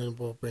that one and then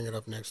we'll bring it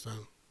up next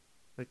time.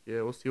 Like,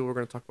 yeah, we'll see what we're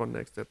gonna talk about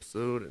next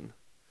episode, and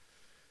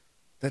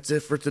that's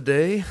it for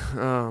today.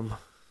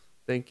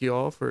 Thank you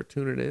all for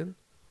tuning in.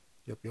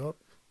 Yep.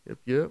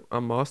 Yep.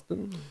 I'm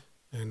Austin.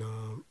 And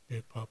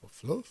Big Papa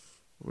Fluff.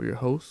 We're your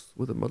hosts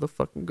with a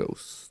motherfucking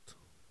ghost.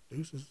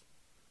 Deuces.